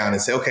game down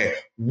and say, okay,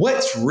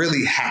 what's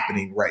really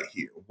happening right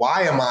here?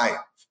 Why am I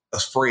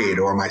afraid,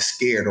 or am I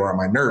scared, or am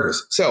I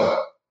nervous?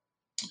 So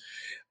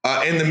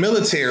in the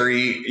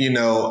military,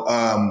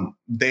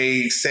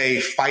 they say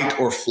fight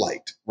or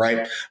flight,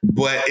 right?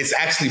 But it's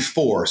actually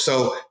 4.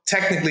 So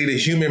technically the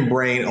human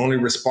brain only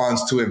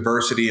responds to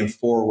adversity in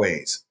 4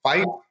 ways: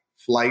 fight,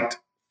 flight,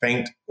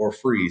 faint, or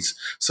freeze.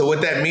 So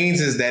what that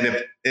means is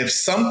that if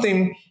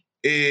something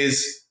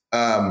is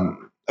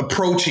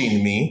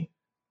approaching me,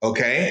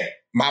 okay,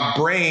 my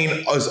brain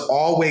is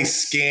always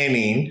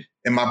scanning,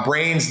 and my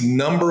brain's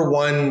number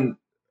one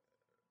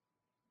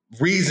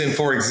reason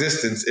for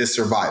existence is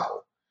survival.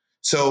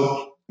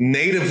 So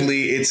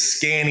natively, it's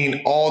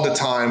scanning all the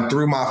time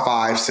through my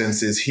 5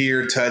 senses: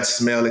 hear, touch,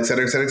 smell, et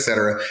cetera, et cetera, et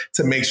cetera,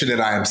 to make sure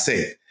that I am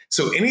safe.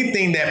 So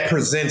anything that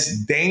presents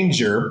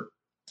danger,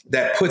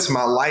 that puts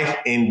my life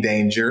in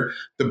danger,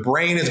 the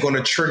brain is going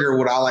to trigger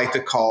what I like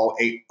to call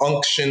a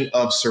unction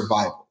of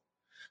survival.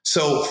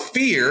 So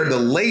fear, the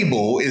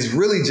label, is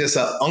really just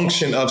an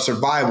unction of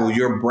survival.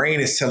 Your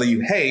brain is telling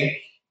you,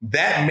 hey,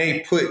 that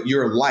may put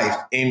your life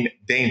in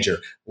danger.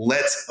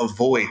 Let's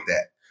avoid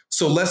that.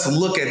 So let's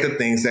look at the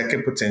things that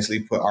could potentially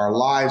put our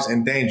lives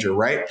in danger,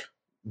 right?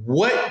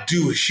 What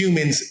do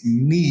humans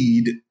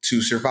need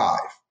to survive?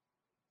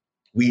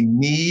 We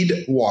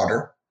need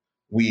water,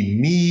 we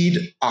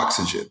need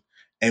oxygen,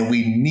 and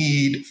we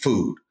need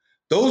food.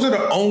 Those are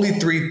the only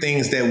 3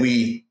 things that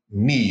we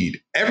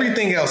need.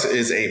 Everything else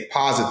is a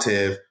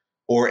positive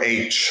or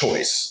a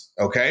choice,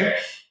 okay?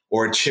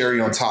 Or a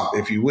cherry on top,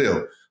 if you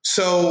will.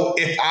 So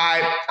if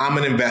I'm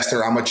an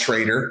investor, I'm a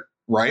trader,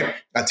 right?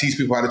 I teach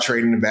people how to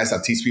trade and invest. I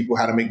teach people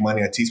how to make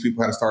money. I teach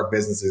people how to start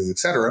businesses, et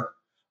cetera.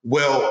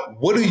 Well,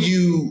 what do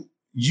you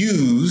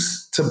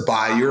use to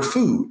buy your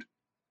food?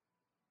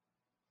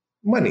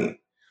 Money.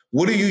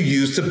 What do you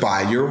use to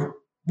buy your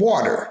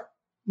water?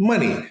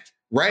 Money,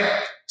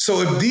 right?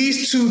 So if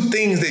these 2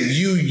 things that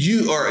you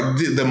use, or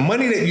the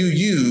money that you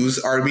use,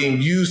 are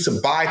being used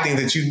to buy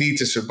things that you need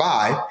to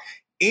survive,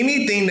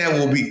 anything that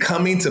will be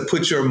coming to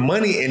put your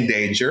money in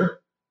danger,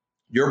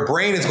 your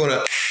brain is going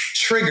to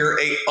trigger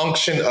a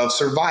unction of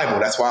survival.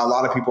 That's why a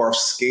lot of people are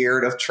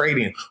scared of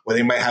trading, or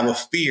they might have a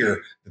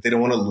fear that they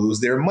don't want to lose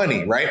their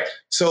money, right?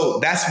 So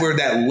that's where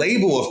that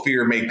label of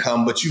fear may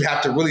come, but you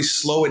have to really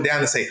slow it down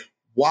and say,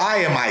 why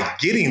am I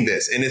getting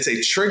this? And it's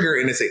a trigger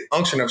and it's an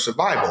unction of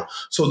survival.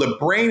 So the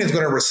brain is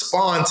going to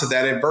respond to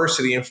that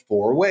adversity in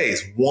 4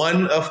 ways.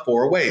 One of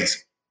 4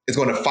 ways. It's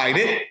going to fight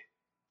it,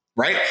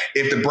 right?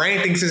 If the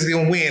brain thinks it's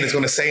going to win, it's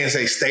going to say,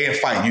 stay and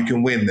fight. You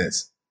can win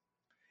this.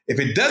 If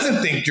it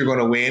doesn't think you're going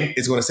to win,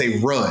 it's going to say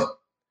run.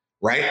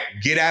 right?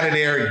 Get out of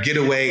there, get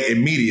away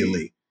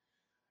immediately.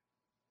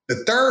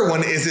 The third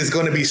one is it's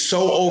going to be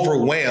so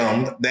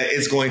overwhelmed that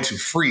it's going to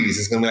freeze.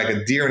 It's going to be like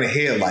a deer in the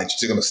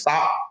headlights. You're going to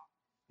stop.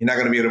 You're not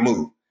going to be able to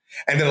move.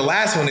 And then the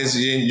last one is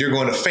you're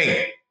going to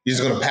faint. You're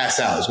just going to pass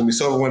out. It's going to be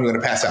so overwhelmed, you're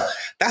going to pass out.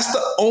 That's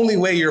the only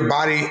way your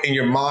body and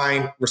your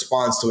mind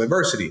responds to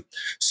adversity.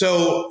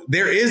 So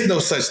there is no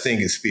such thing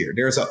as fear.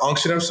 There's an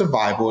unction of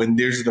survival, and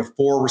there's the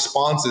 4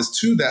 responses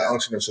to that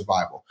unction of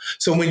survival.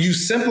 So when you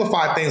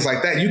simplify things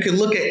like that, you can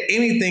look at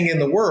anything in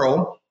the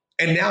world,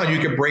 and now you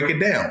can break it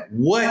down.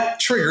 What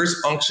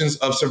triggers unctions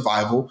of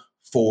survival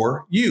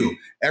for you?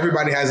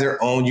 Everybody has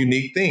their own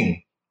unique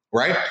thing,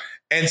 right?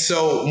 And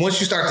so once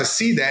you start to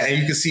see that, and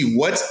you can see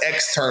what's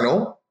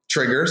external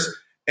triggers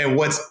and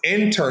what's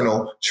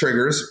internal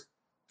triggers,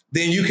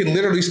 then you can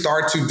literally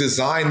start to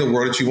design the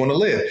world that you want to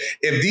live.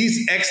 If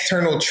these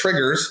external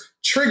triggers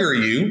trigger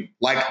you,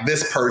 like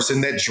this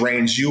person that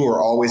drains you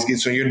or always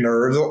gets on your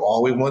nerves or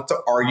always wants to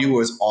argue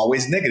or is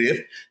always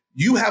negative,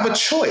 you have a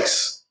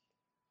choice.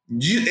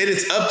 It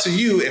is up to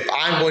you if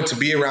I'm going to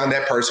be around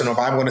that person or if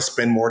I'm going to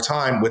spend more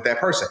time with that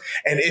person.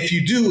 And if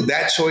you do,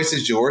 that choice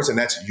is yours, and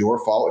that's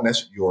your fault, and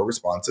that's your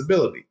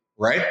responsibility,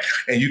 right?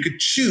 And you could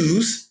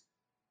choose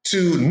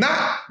to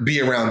not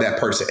be around that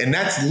person. And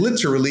that's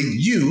literally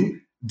you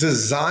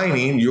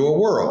designing your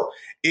world.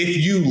 If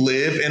you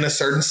live in a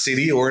certain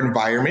city or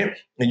environment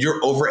and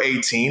you're over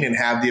 18 and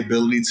have the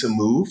ability to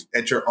move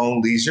at your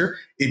own leisure,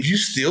 if you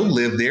still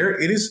live there,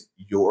 it is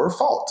your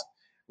fault.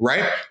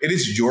 Right? It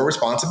is your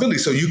responsibility.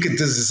 So you can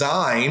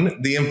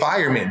design the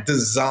environment,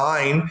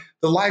 design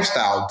the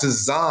lifestyle,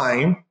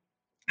 design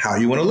how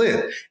you want to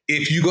live.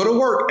 If you go to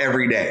work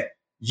every day,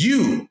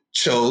 you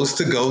chose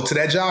to go to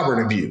that job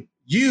interview.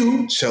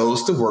 You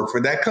chose to work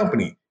for that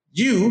company.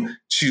 You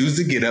choose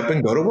to get up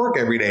and go to work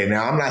every day.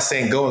 Now, I'm not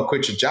saying go and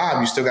quit your job.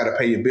 You still got to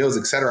pay your bills,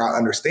 et cetera. I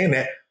understand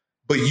that.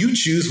 But you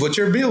choose what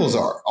your bills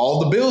are. All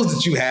the bills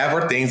that you have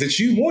are things that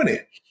you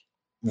wanted.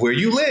 Where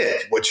you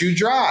live, what you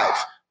drive,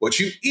 what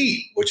you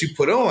eat, what you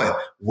put on,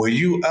 where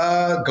you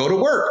go to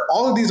work.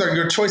 All of these are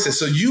your choices.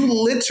 So you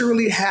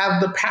literally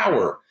have the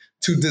power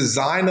to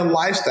design a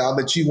lifestyle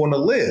that you want to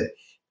live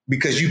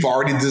because you've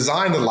already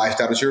designed the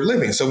lifestyle that you're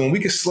living. So when we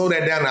can slow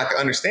that down and I can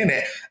understand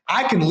that,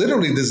 I can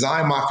literally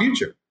design my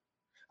future.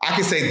 I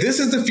can say, this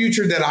is the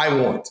future that I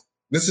want.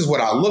 This is what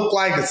I look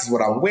like. This is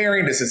what I'm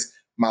wearing. This is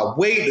my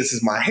weight. This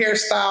is my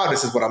hairstyle.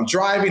 This is what I'm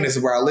driving. This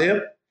is where I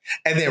live.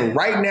 And then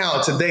right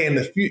now, today, in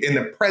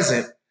the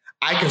present,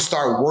 I can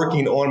start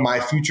working on my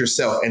future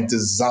self and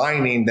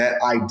designing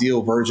that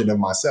ideal version of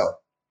myself.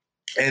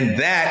 And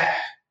that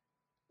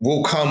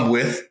will come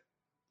with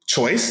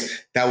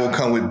choice. That will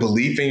come with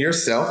belief in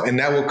yourself. And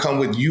that will come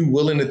with you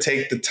willing to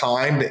take the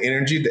time, the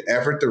energy, the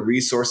effort, the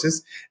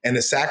resources, and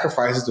the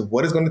sacrifices of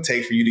what it's going to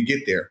take for you to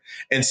get there.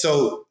 And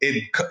so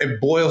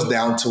it boils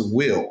down to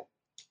will.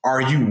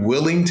 Are you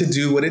willing to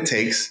do what it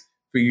takes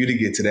for you to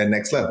get to that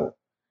next level?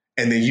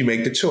 And then you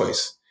make the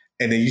choice.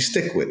 And then you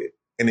stick with it.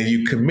 And then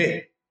you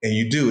commit. And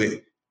you do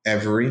it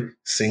every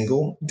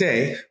single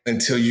day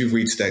until you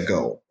reach that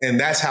goal. And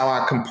that's how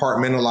I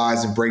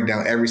compartmentalize and break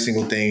down every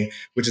single thing,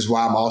 which is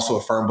why I'm also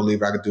a firm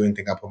believer I could do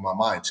anything I put my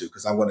mind to,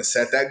 because I'm going to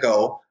set that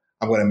goal.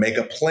 I'm going to make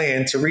a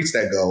plan to reach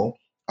that goal.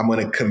 I'm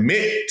going to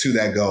commit to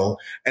that goal,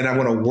 and I'm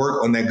going to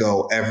work on that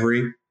goal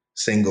every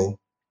single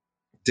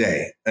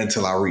day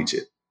until I reach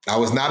it. I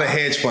was not a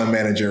hedge fund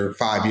manager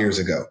 5 years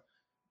ago.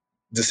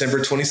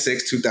 December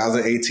 26,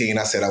 2018,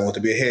 I said I want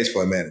to be a hedge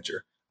fund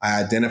manager. I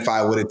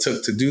identified what it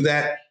took to do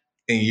that.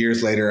 And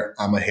years later,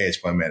 I'm a hedge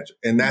fund manager.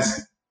 And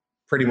that's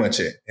pretty much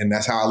it. And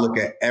that's how I look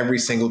at every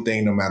single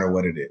thing, no matter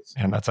what it is.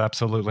 And that's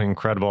absolutely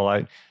incredible.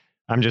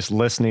 I'm just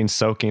listening,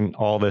 soaking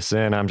all this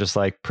in. I'm just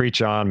like,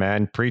 preach on,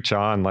 man, preach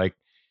on, like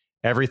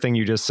everything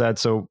you just said.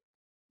 So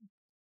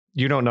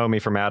you don't know me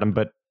from Adam,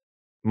 but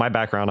my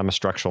background, I'm a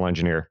structural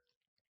engineer.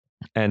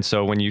 And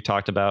so when you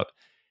talked about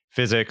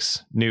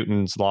physics,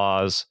 Newton's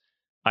laws,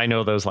 I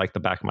know those like the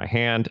back of my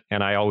hand,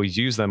 and I always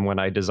use them when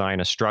I design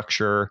a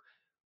structure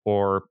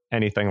or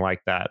anything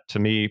like that. To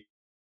me,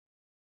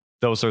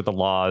 those are the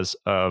laws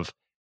of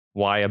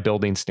why a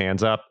building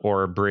stands up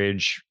or a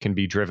bridge can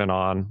be driven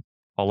on,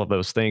 all of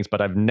those things.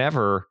 But I've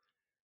never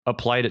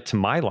applied it to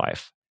my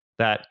life.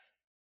 That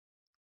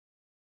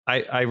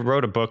I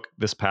wrote a book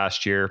this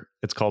past year.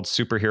 It's called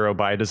Superhero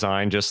by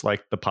Design, just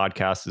like the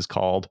podcast is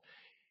called.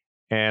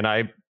 And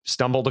I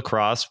stumbled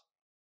across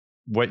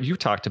what you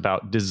talked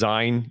about,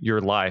 design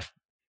your life.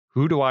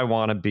 Who do I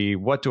want to be?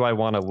 What do I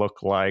want to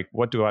look like?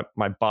 What do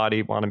my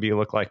body want to be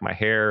look like? My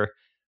hair,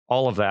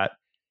 all of that.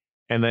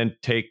 And then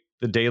take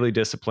the daily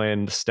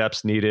discipline, the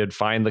steps needed,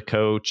 find the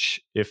coach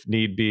if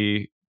need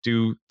be,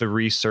 do the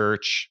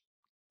research,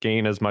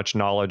 gain as much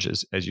knowledge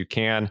as you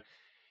can.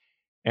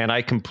 And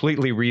I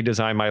completely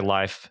redesigned my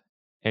life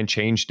and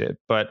changed it.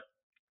 But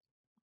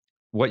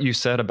what you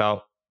said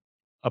about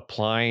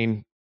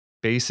applying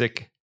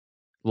basic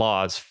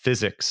laws,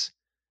 physics,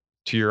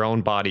 to your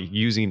own body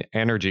using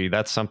energy,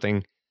 that's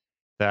something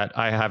that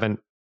I haven't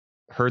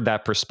heard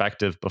that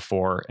perspective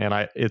before. And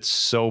it's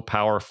so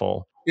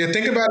powerful. Yeah,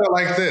 think about it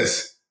like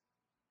this.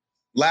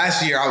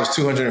 last year I was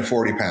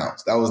 240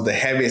 pounds. That was the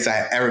heaviest I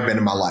had ever been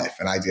in my life.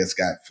 And I just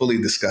got fully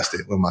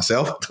disgusted with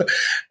myself.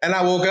 And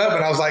I woke up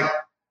and I was like,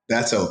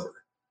 that's over.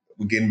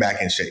 We're getting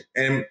back in shape.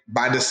 And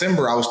by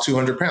December, I was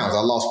 200 pounds.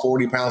 I lost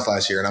 40 pounds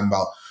last year, and I'm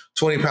about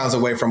 20 pounds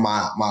away from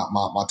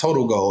my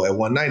total goal at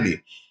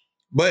 190.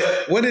 But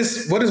what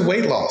is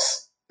weight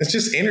loss? It's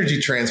just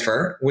energy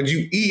transfer. When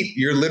you eat,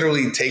 you're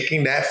literally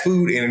taking that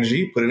food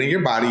energy, put it in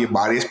your body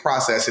is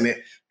processing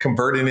it,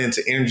 converting it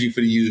into energy for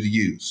you to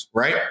use,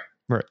 right?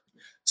 Right.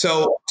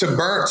 So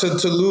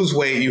to lose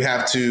weight, you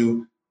have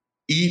to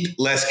eat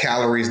less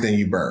calories than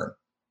you burn.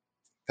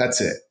 That's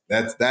it.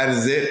 That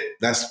is it.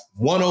 That's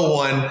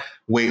 101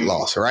 weight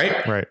loss,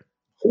 right? Right.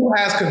 Who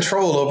has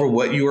control over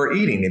what you are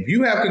eating? If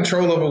you have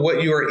control over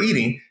what you are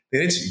eating,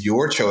 then it's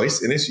your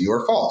choice and it's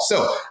your fault.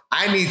 So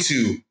I need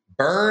to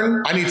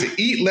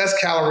eat less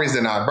calories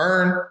than I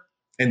burn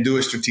and do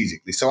it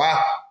strategically. So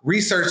I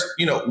researched,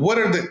 what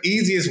are the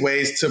easiest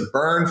ways to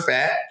burn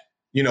fat,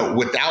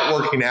 without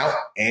working out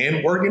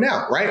and working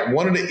out, right?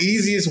 One of the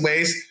easiest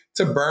ways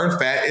to burn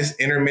fat is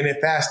intermittent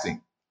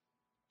fasting.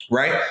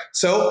 Right.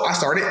 So I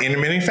started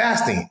intermittent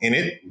fasting and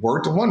it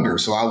worked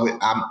wonders. So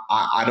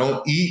I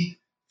don't eat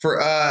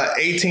for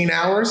 18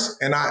 hours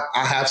and I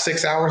have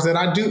 6 hours that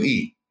I do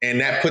eat. And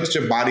that puts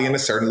your body in a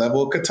certain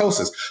level of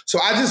ketosis. So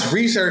I just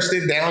researched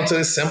it down to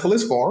the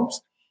simplest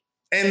forms.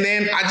 And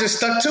then I just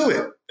stuck to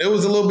it. It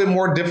was a little bit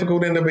more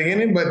difficult in the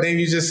beginning, but then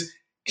you just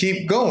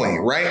keep going.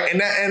 Right.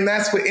 And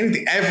that's what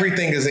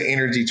everything is an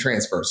energy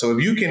transfer. So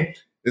if you can,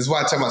 this is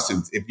why I tell my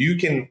students, if you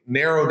can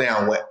narrow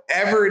down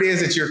whatever it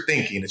is that you're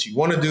thinking, that you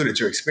want to do, that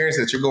you're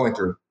experiencing, that you're going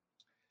through,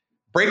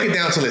 break it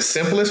down to its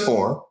simplest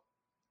form,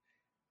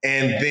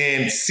 and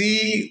then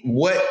see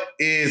what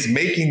is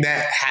making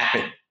that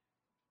happen.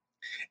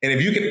 And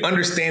if you can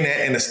understand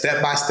that in a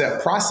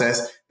step-by-step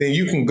process, then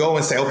you can go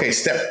and say, okay,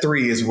 step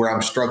 3 is where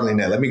I'm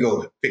struggling at. Let me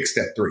go fix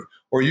step 3.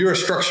 Or you're a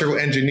structural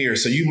engineer,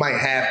 so you might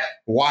have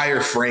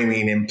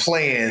wireframing and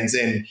plans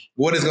and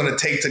what it's going to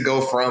take to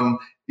go from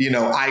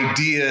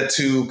idea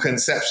to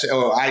conception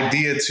or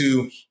idea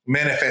to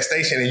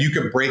manifestation. And you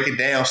can break it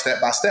down step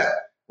by step,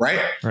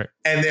 right? Right.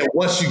 And then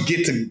once you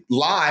get to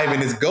live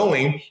and it's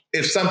going,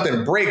 if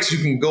something breaks, you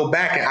can go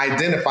back and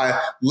identify,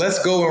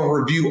 let's go and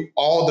review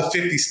all the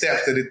 50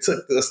 steps that it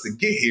took us to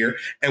get here.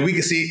 And we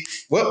can see,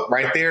 well,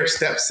 right there,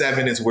 step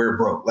 7 is where it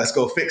broke. Let's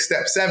go fix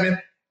step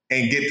 7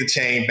 and get the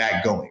chain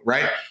back going,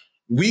 right?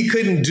 We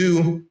couldn't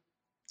do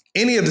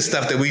any of the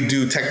stuff that we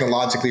do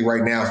technologically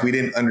right now if we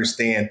didn't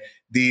understand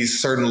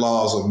these certain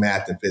laws of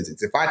math and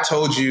physics. If I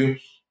told you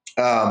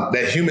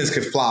that humans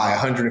could fly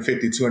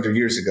 150, 200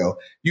 years ago,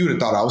 you would have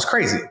thought I was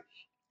crazy,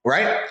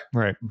 right?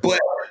 Right. But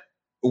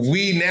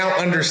we now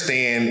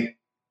understand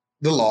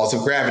the laws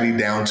of gravity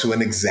down to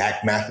an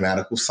exact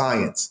mathematical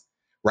science,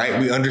 right?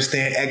 We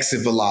understand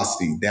exit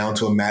velocity down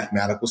to a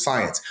mathematical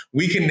science.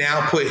 We can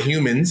now put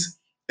humans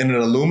in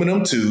an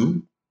aluminum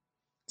tube,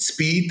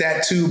 speed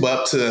that tube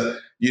up to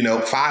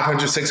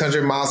 500,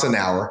 600 miles an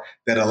hour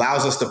that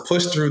allows us to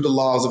push through the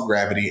laws of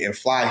gravity and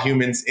fly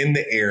humans in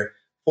the air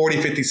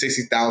 40, 50,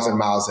 60,000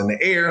 miles in the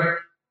air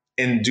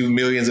and do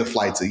millions of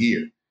flights a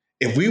year.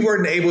 If we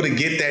weren't able to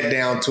get that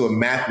down to a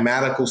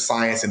mathematical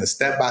science and a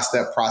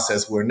step-by-step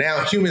process where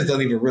now humans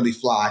don't even really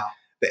fly,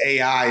 the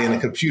AI and the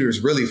computers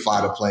really fly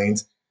the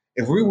planes.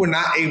 If we were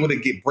not able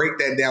to break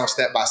that down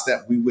step by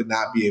step, we would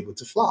not be able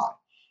to fly.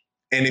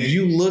 And if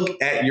you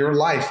look at your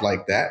life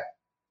like that,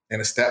 in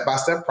a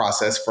step-by-step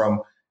process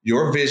from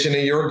your vision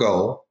and your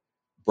goal,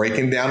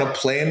 breaking down a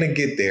plan to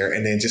get there,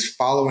 and then just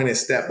following it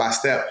step by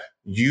step,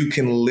 you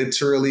can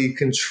literally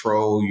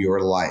control your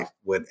life.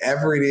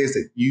 Whatever it is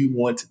that you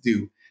want to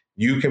do,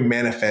 you can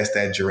manifest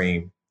that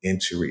dream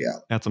into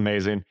reality. That's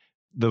amazing.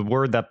 The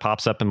word that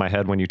pops up in my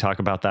head when you talk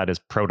about that is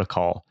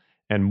protocol.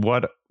 And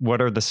what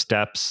are the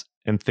steps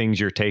and things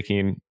you're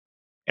taking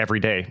every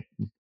day?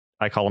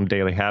 I call them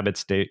daily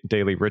habits,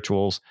 daily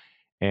rituals.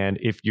 And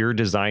if you're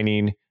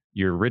designing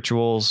your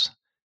rituals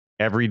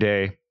every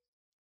day,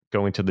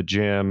 going to the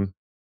gym,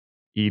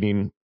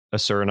 eating a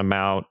certain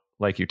amount,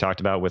 like you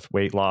talked about with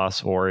weight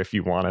loss, or if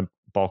you want to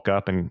bulk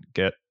up and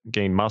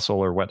gain muscle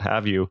or what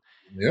have you,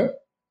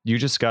 you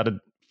just got to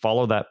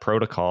follow that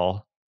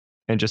protocol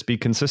and just be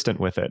consistent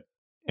with it.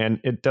 And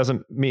it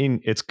doesn't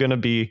mean it's going to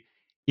be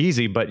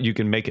easy, but you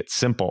can make it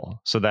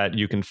simple so that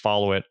you can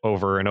follow it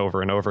over and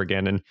over and over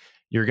again. And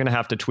you're going to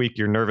have to tweak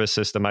your nervous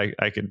system. I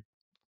could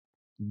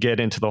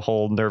get into the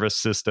whole nervous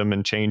system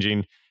and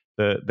changing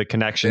the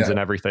connections and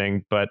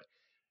everything, but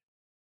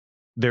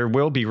there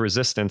will be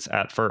resistance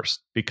at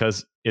first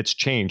because it's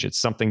change. It's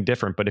something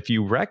different. But if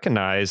you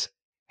recognize,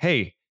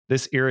 hey,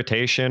 this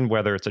irritation,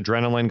 whether it's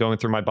adrenaline going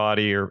through my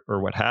body or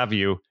what have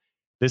you,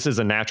 this is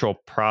a natural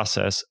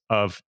process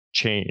of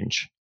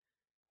change.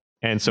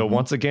 And so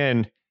once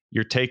again,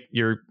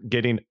 you're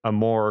getting a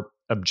more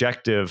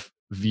objective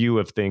view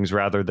of things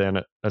rather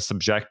than a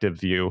subjective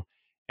view.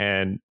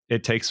 And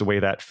it takes away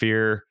that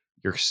fear.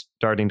 You're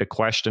starting to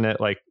question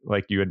it, like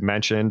you had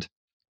mentioned,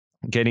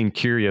 getting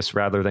curious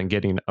rather than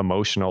getting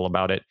emotional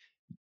about it.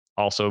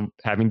 Also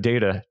having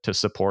data to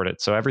support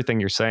it. So everything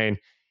you're saying,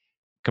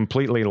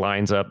 completely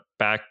lines up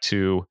back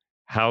to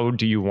how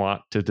do you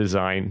want to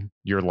design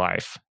your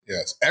life?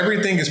 Yes.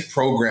 Everything is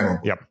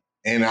programmable. Yep.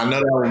 And I know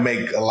that will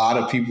make a lot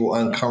of people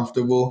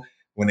uncomfortable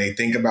when they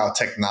think about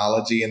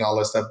technology and all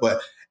that stuff,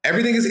 but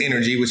everything is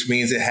energy, which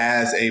means it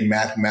has a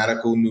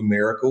mathematical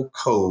numerical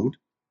code.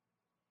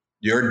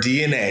 Your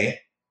DNA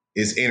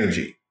is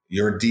energy.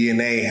 Your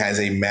DNA has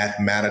a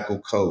mathematical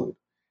code.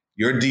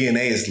 Your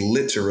DNA is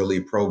literally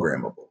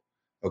programmable.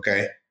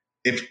 Okay.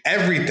 If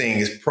everything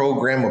is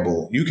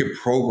programmable, you can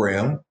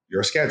program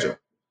your schedule.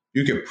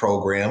 You can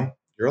program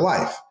your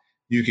life.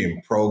 You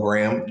can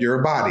program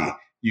your body.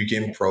 You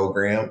can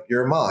program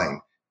your mind.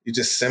 You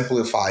just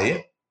simplify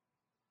it,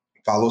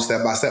 follow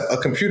step by step. A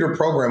computer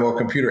program or a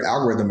computer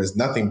algorithm is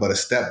nothing but a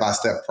step by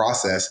step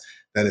process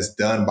that is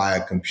done by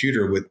a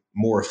computer with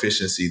more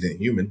efficiency than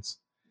humans.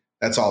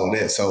 That's all it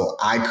is. So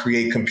I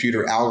create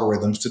computer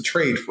algorithms to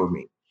trade for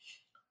me.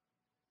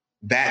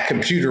 That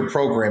computer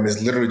program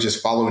is literally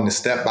just following the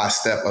step by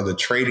step of the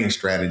trading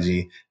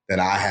strategy that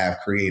I have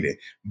created.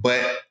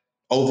 But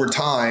over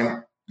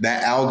time,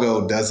 that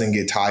algo doesn't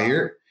get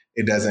tired.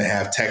 It doesn't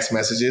have text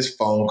messages,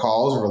 phone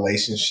calls,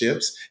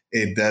 relationships.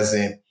 It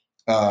doesn't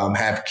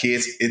have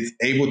kids. It's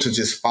able to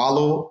just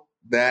follow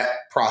that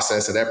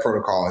process or that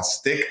protocol and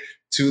stick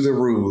to the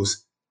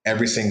rules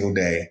every single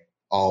day,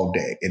 all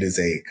day. It is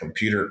a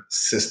computer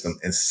system,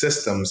 and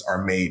systems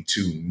are made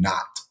to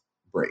not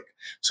break.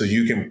 So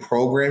you can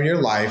program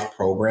your life,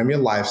 program your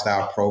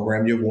lifestyle,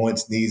 program your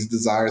wants, needs,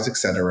 desires,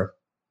 etc.,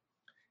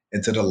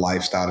 into the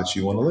lifestyle that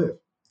you want to live.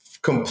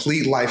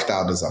 Complete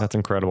lifestyle design. That's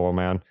incredible,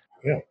 man.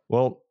 Yeah.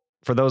 Well,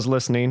 for those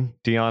listening,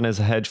 Dion is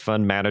a hedge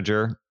fund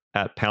manager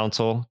at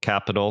Pouncil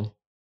Capital.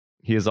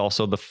 He is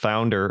also the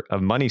founder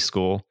of Money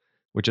School,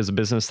 which is a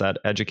business that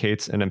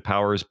educates and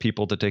empowers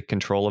people to take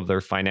control of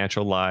their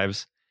financial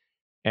lives.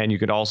 And you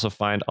could also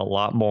find a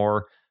lot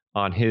more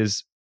on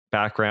his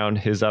background,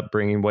 his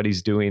upbringing, what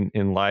he's doing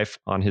in life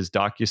on his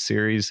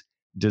docuseries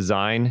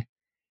Design.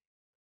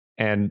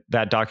 And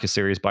that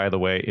docuseries, by the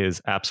way,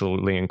 is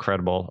absolutely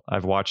incredible.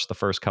 I've watched the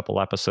first couple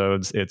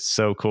episodes. It's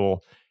so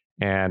cool.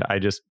 And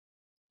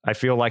I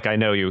feel like I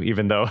know you,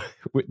 even though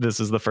this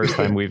is the first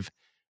time we've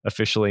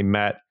officially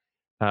met.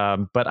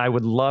 But I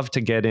would love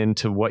to get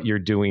into what you're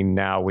doing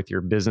now with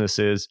your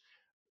businesses.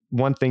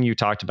 One thing you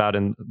talked about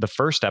in the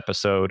first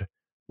episode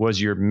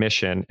was your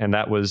mission, and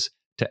that was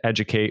to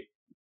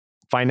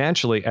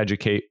financially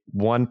educate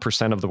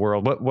 1% of the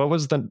world. What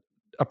was the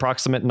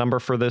approximate number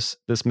for this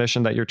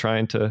mission that you're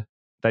trying to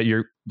that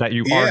you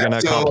are going to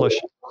accomplish?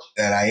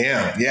 That I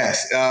am,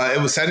 yes. It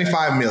was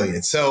 75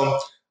 million. So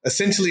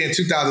essentially, in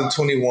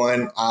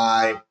 2021,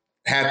 I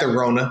had the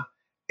Rona,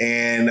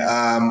 and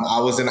I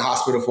was in the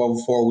hospital for over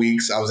 4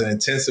 weeks. I was in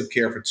intensive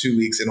care for 2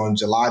 weeks, and on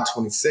July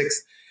 26th,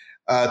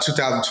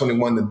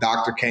 2021, the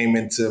doctor came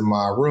into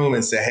my room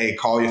and said, "Hey,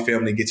 call your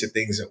family, get your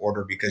things in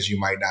order because you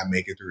might not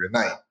make it through the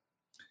night."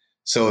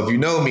 So if you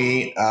know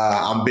me,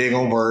 I'm big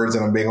on words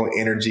and I'm big on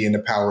energy and the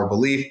power of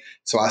belief.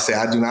 So I say,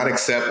 I do not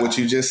accept what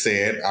you just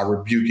said. I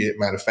rebuke it.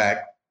 Matter of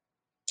fact,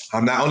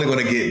 I'm not only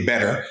going to get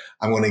better,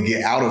 I'm going to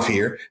get out of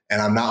here.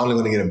 And I'm not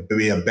only going to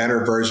be a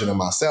better version of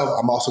myself,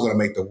 I'm also going to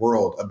make the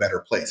world a better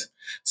place.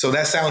 So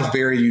that sounds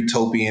very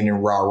utopian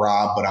and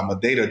rah-rah, but I'm a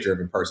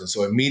data-driven person.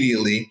 So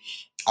immediately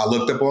I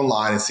looked up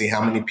online and see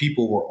how many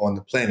people were on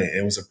the planet.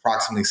 It was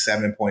approximately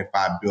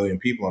 7.5 billion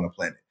people on the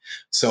planet.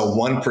 So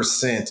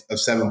 1% of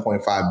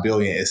 7.5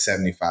 billion is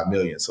 75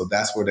 million. So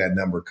that's where that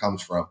number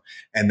comes from.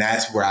 And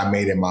that's where I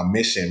made it my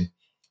mission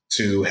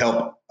to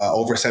help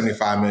over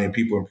 75 million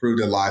people improve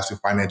their lives through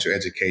financial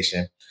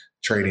education,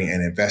 trading,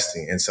 and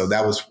investing. And so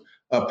that was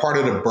a part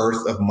of the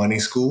birth of Money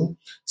School.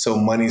 So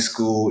Money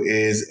School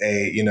is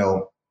a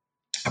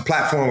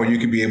platform where you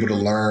can be able to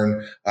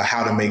learn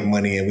how to make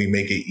money, and we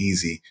make it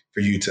easy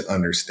for you to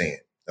understand.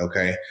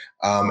 Okay.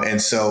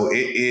 And so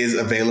it is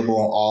available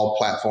on all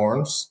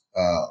platforms.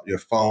 Your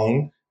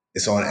phone,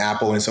 it's on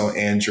Apple, it's on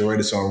Android,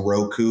 it's on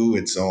Roku,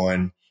 it's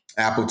on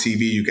Apple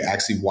TV. You can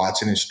actually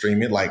watch it and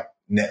stream it like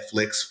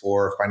Netflix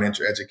for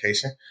financial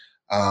education.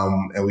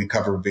 And we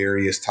cover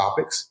various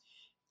topics.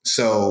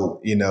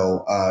 So,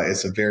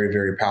 it's a very,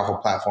 very powerful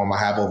platform. I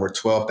have over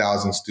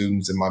 12,000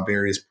 students in my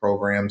various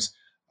programs.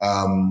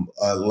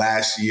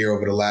 Last year,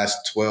 over the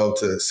last 12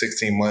 to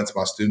 16 months,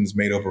 my students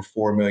made over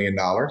 $4 million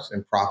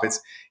in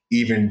profits,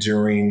 even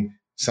during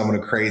some of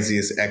the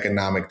craziest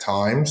economic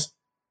times.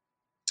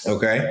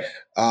 Okay.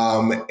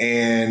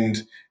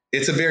 And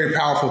it's a very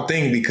powerful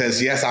thing because,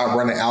 yes, I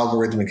run an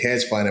algorithmic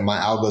hedge fund and my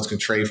algos can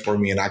trade for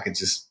me and I could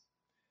just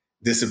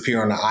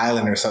disappear on an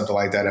island or something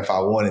like that if I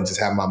want and just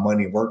have my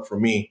money work for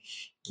me.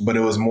 But it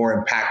was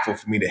more impactful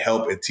for me to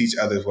help and teach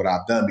others what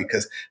I've done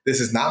because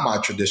this is not my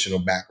traditional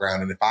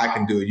background. And if I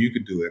can do it, you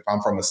could do it. If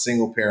I'm from a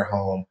single parent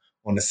home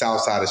on the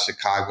south side of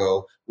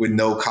Chicago with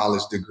no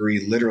college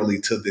degree,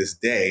 literally to this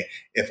day,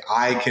 if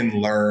I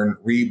can learn,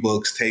 read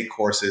books, take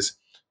courses,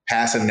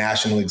 pass a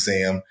national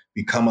exam,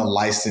 become a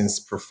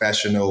licensed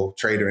professional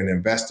trader and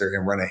investor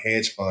and run a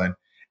hedge fund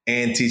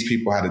and teach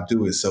people how to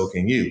do it, so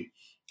can you.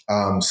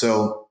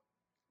 So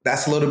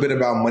that's a little bit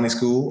about Money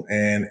School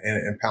and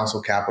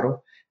Pouncil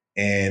Capital.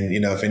 And,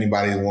 if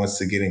anybody wants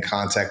to get in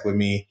contact with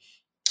me,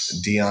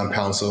 Dion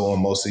Pouncil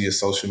on most of your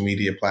social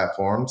media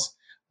platforms.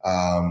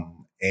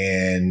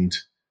 And,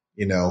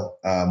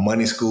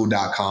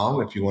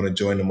 moneyschool.com if you want to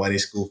join the Money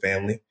School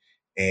family.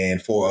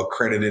 And for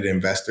accredited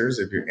investors,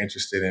 if you're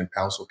interested in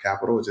Pouncil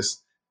Capital,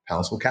 just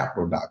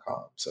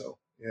pouncilcapital.com. So,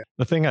 yeah.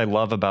 The thing I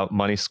love about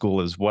Money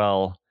School as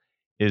well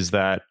is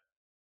that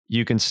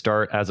you can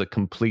start as a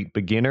complete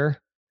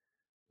beginner,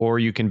 or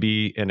you can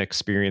be an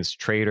experienced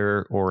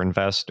trader or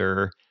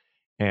investor.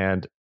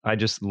 And I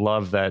just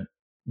love that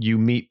you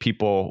meet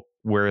people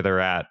where they're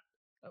at.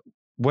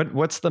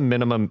 What's the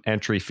minimum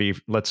entry fee,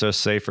 let's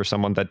just say, for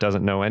someone that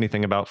doesn't know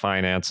anything about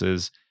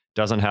finances,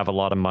 doesn't have a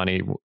lot of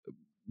money?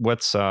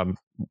 What's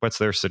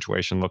their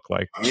situation look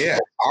like? Yeah,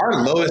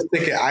 our lowest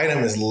ticket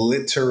item is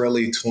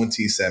literally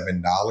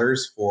 $27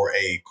 for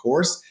a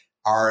course.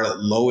 Our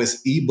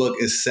lowest ebook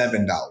is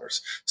 $7.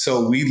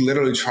 So we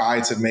literally try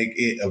to make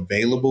it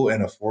available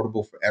and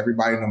affordable for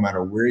everybody, no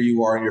matter where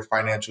you are in your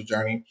financial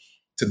journey,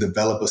 to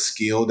develop a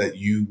skill that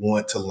you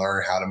want to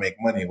learn how to make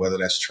money, whether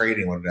that's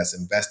trading, whether that's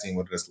investing,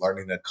 whether that's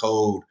learning the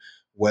code,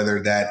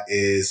 whether that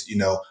is,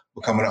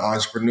 becoming an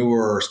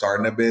entrepreneur or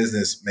starting a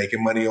business,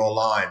 making money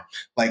online,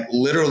 like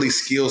literally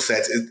skill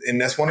sets. And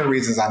that's one of the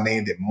reasons I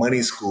named it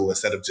Money School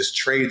instead of just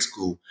Trade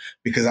School,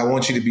 because I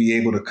want you to be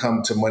able to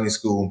come to Money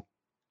School,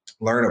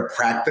 learn a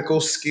practical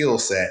skill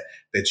set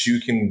that you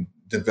can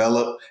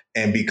develop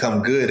and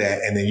become good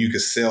at, and then you can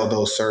sell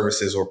those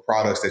services or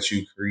products that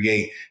you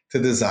create to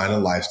design a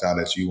lifestyle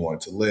that you want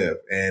to live.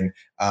 And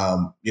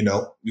you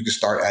can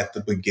start at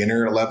the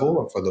beginner level,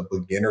 and for the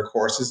beginner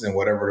courses and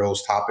whatever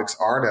those topics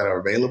are that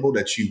are available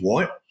that you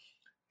want,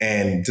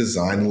 and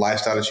design the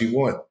lifestyle that you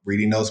want,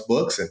 reading those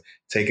books and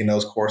taking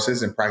those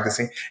courses and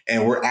practicing.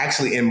 And we're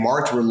actually in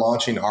March, we're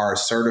launching our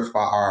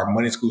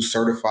Money School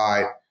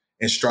certified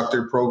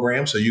instructor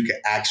program. So you can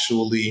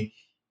actually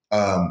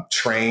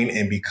train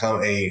and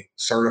become a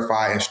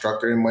certified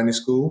instructor in Money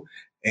School,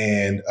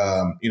 and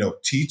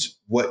teach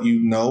what you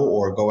know,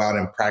 or go out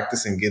and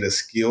practice and get a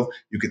skill.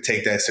 You could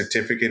take that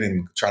certificate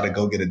and try to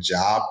go get a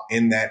job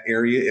in that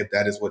area if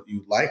that is what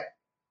you like.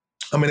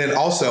 And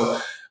also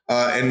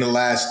in the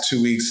last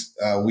 2 weeks,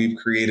 we've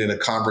created a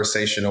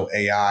conversational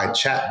AI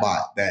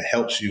chatbot that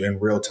helps you in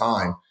real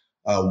time.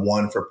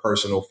 One for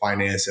personal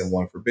finance and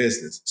one for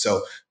business.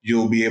 So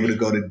you'll be able to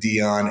go to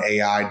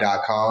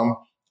dionai.com,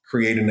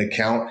 create an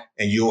account,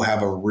 and you'll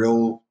have a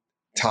real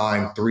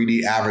time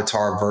 3D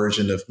avatar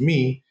version of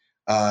me.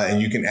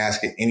 And you can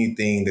ask it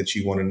anything that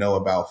you want to know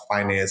about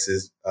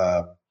finances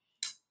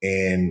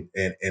and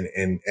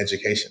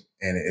education.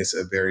 And it's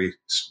a very,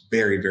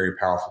 very, very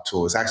powerful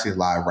tool. It's actually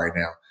live right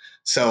now.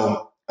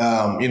 So,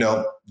 dionai.com,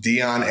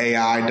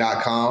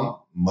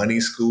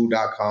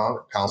 moneyschool.com,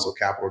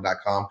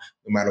 pouncilcapital.com,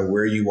 no matter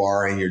where you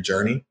are in your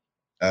journey,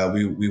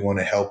 we want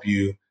to help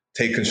you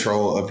take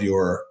control of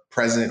your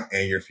present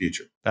and your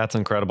future. That's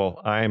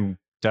incredible. I'm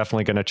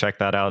definitely going to check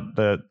that out.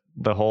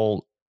 The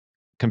whole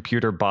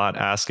computer bot,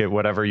 ask it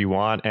whatever you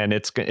want, and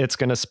it's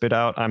going to spit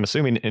out, I'm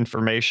assuming,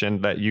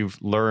 information that you've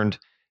learned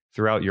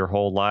throughout your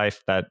whole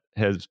life that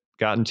has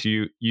gotten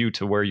to you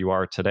to where you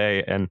are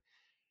today. And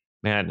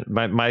man,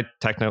 my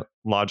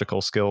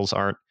technological skills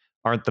aren't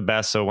the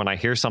best. So when I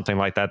hear something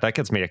like that, that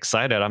gets me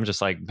excited. I'm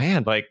just like,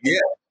 man, yeah,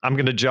 I'm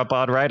going to jump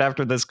on right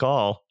after this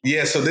call.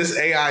 Yeah. So this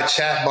AI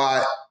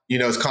chatbot,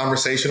 is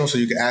conversational. So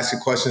you can ask it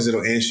questions.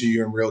 It'll answer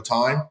you in real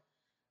time.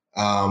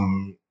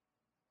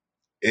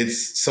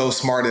 It's so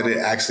smart that it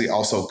actually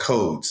also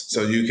codes.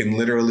 So you can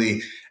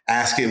literally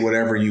ask it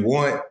whatever you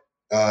want.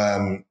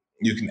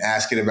 You can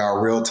ask it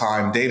about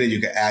real-time data.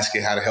 You can ask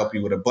it how to help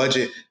you with a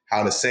budget,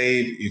 how to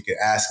save. You can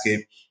ask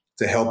it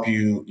to help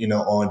you,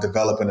 on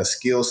developing a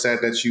skill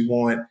set that you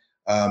want,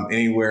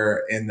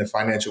 anywhere in the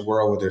financial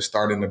world, whether it's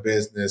starting a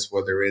business,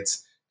 whether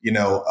it's,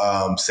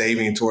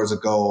 saving towards a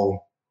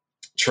goal,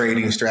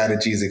 trading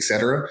strategies, et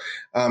cetera.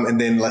 And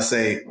then let's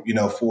say,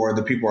 for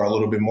the people who are a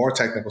little bit more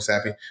technical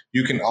savvy,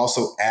 you can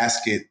also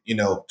ask it,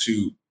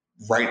 to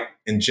write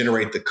and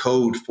generate the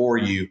code for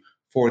you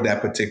for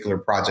that particular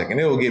project. And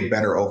it will get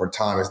better over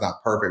time. It's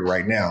not perfect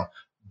right now,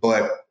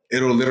 but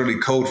it'll literally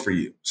code for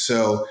you.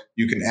 So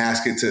you can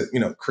ask it to,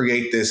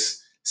 create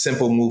this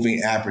simple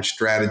moving average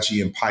strategy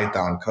in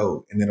Python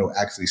code, and then it'll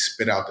actually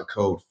spit out the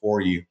code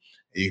for you,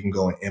 and you can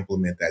go and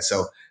implement that.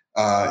 So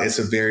it's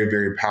a very,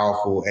 very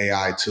powerful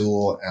AI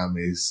tool.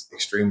 Is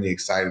extremely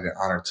excited and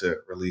honored to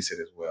release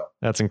it as well.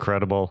 That's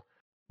incredible.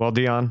 Well,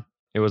 Dion,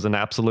 it was an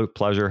absolute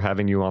pleasure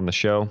having you on the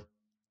show.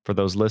 For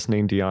those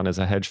listening, Dion is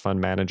a hedge fund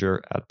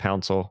manager at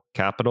Pouncil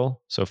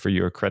Capital. So for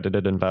your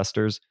accredited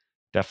investors,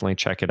 definitely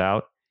check it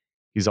out.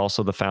 He's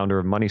also the founder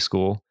of Money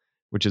School,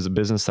 which is a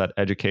business that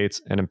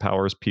educates and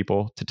empowers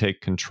people to take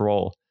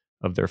control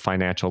of their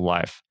financial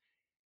life.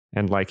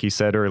 And like he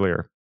said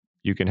earlier,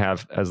 you can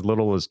have as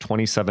little as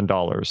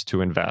 $27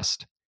 to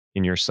invest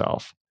in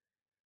yourself.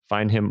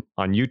 Find him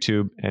on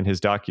YouTube and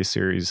his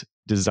docuseries,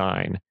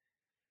 Design.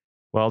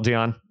 Well,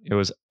 Dion, it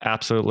was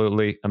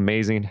absolutely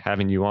amazing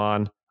having you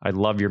on. I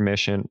love your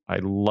mission. I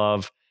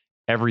love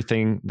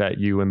everything that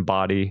you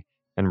embody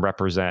and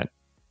represent.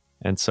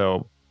 And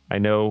so I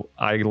know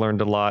I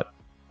learned a lot.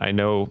 I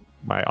know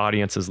my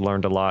audience has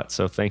learned a lot.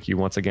 So thank you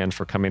once again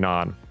for coming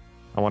on.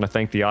 I want to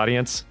thank the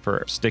audience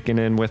for sticking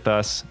in with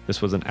us.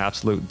 This was an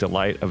absolute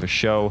delight of a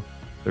show.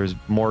 There's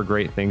more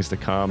great things to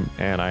come,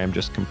 and I am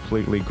just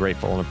completely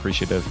grateful and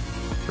appreciative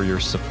for your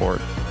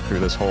support through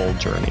this whole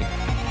journey.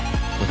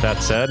 With that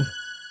said,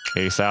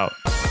 peace out.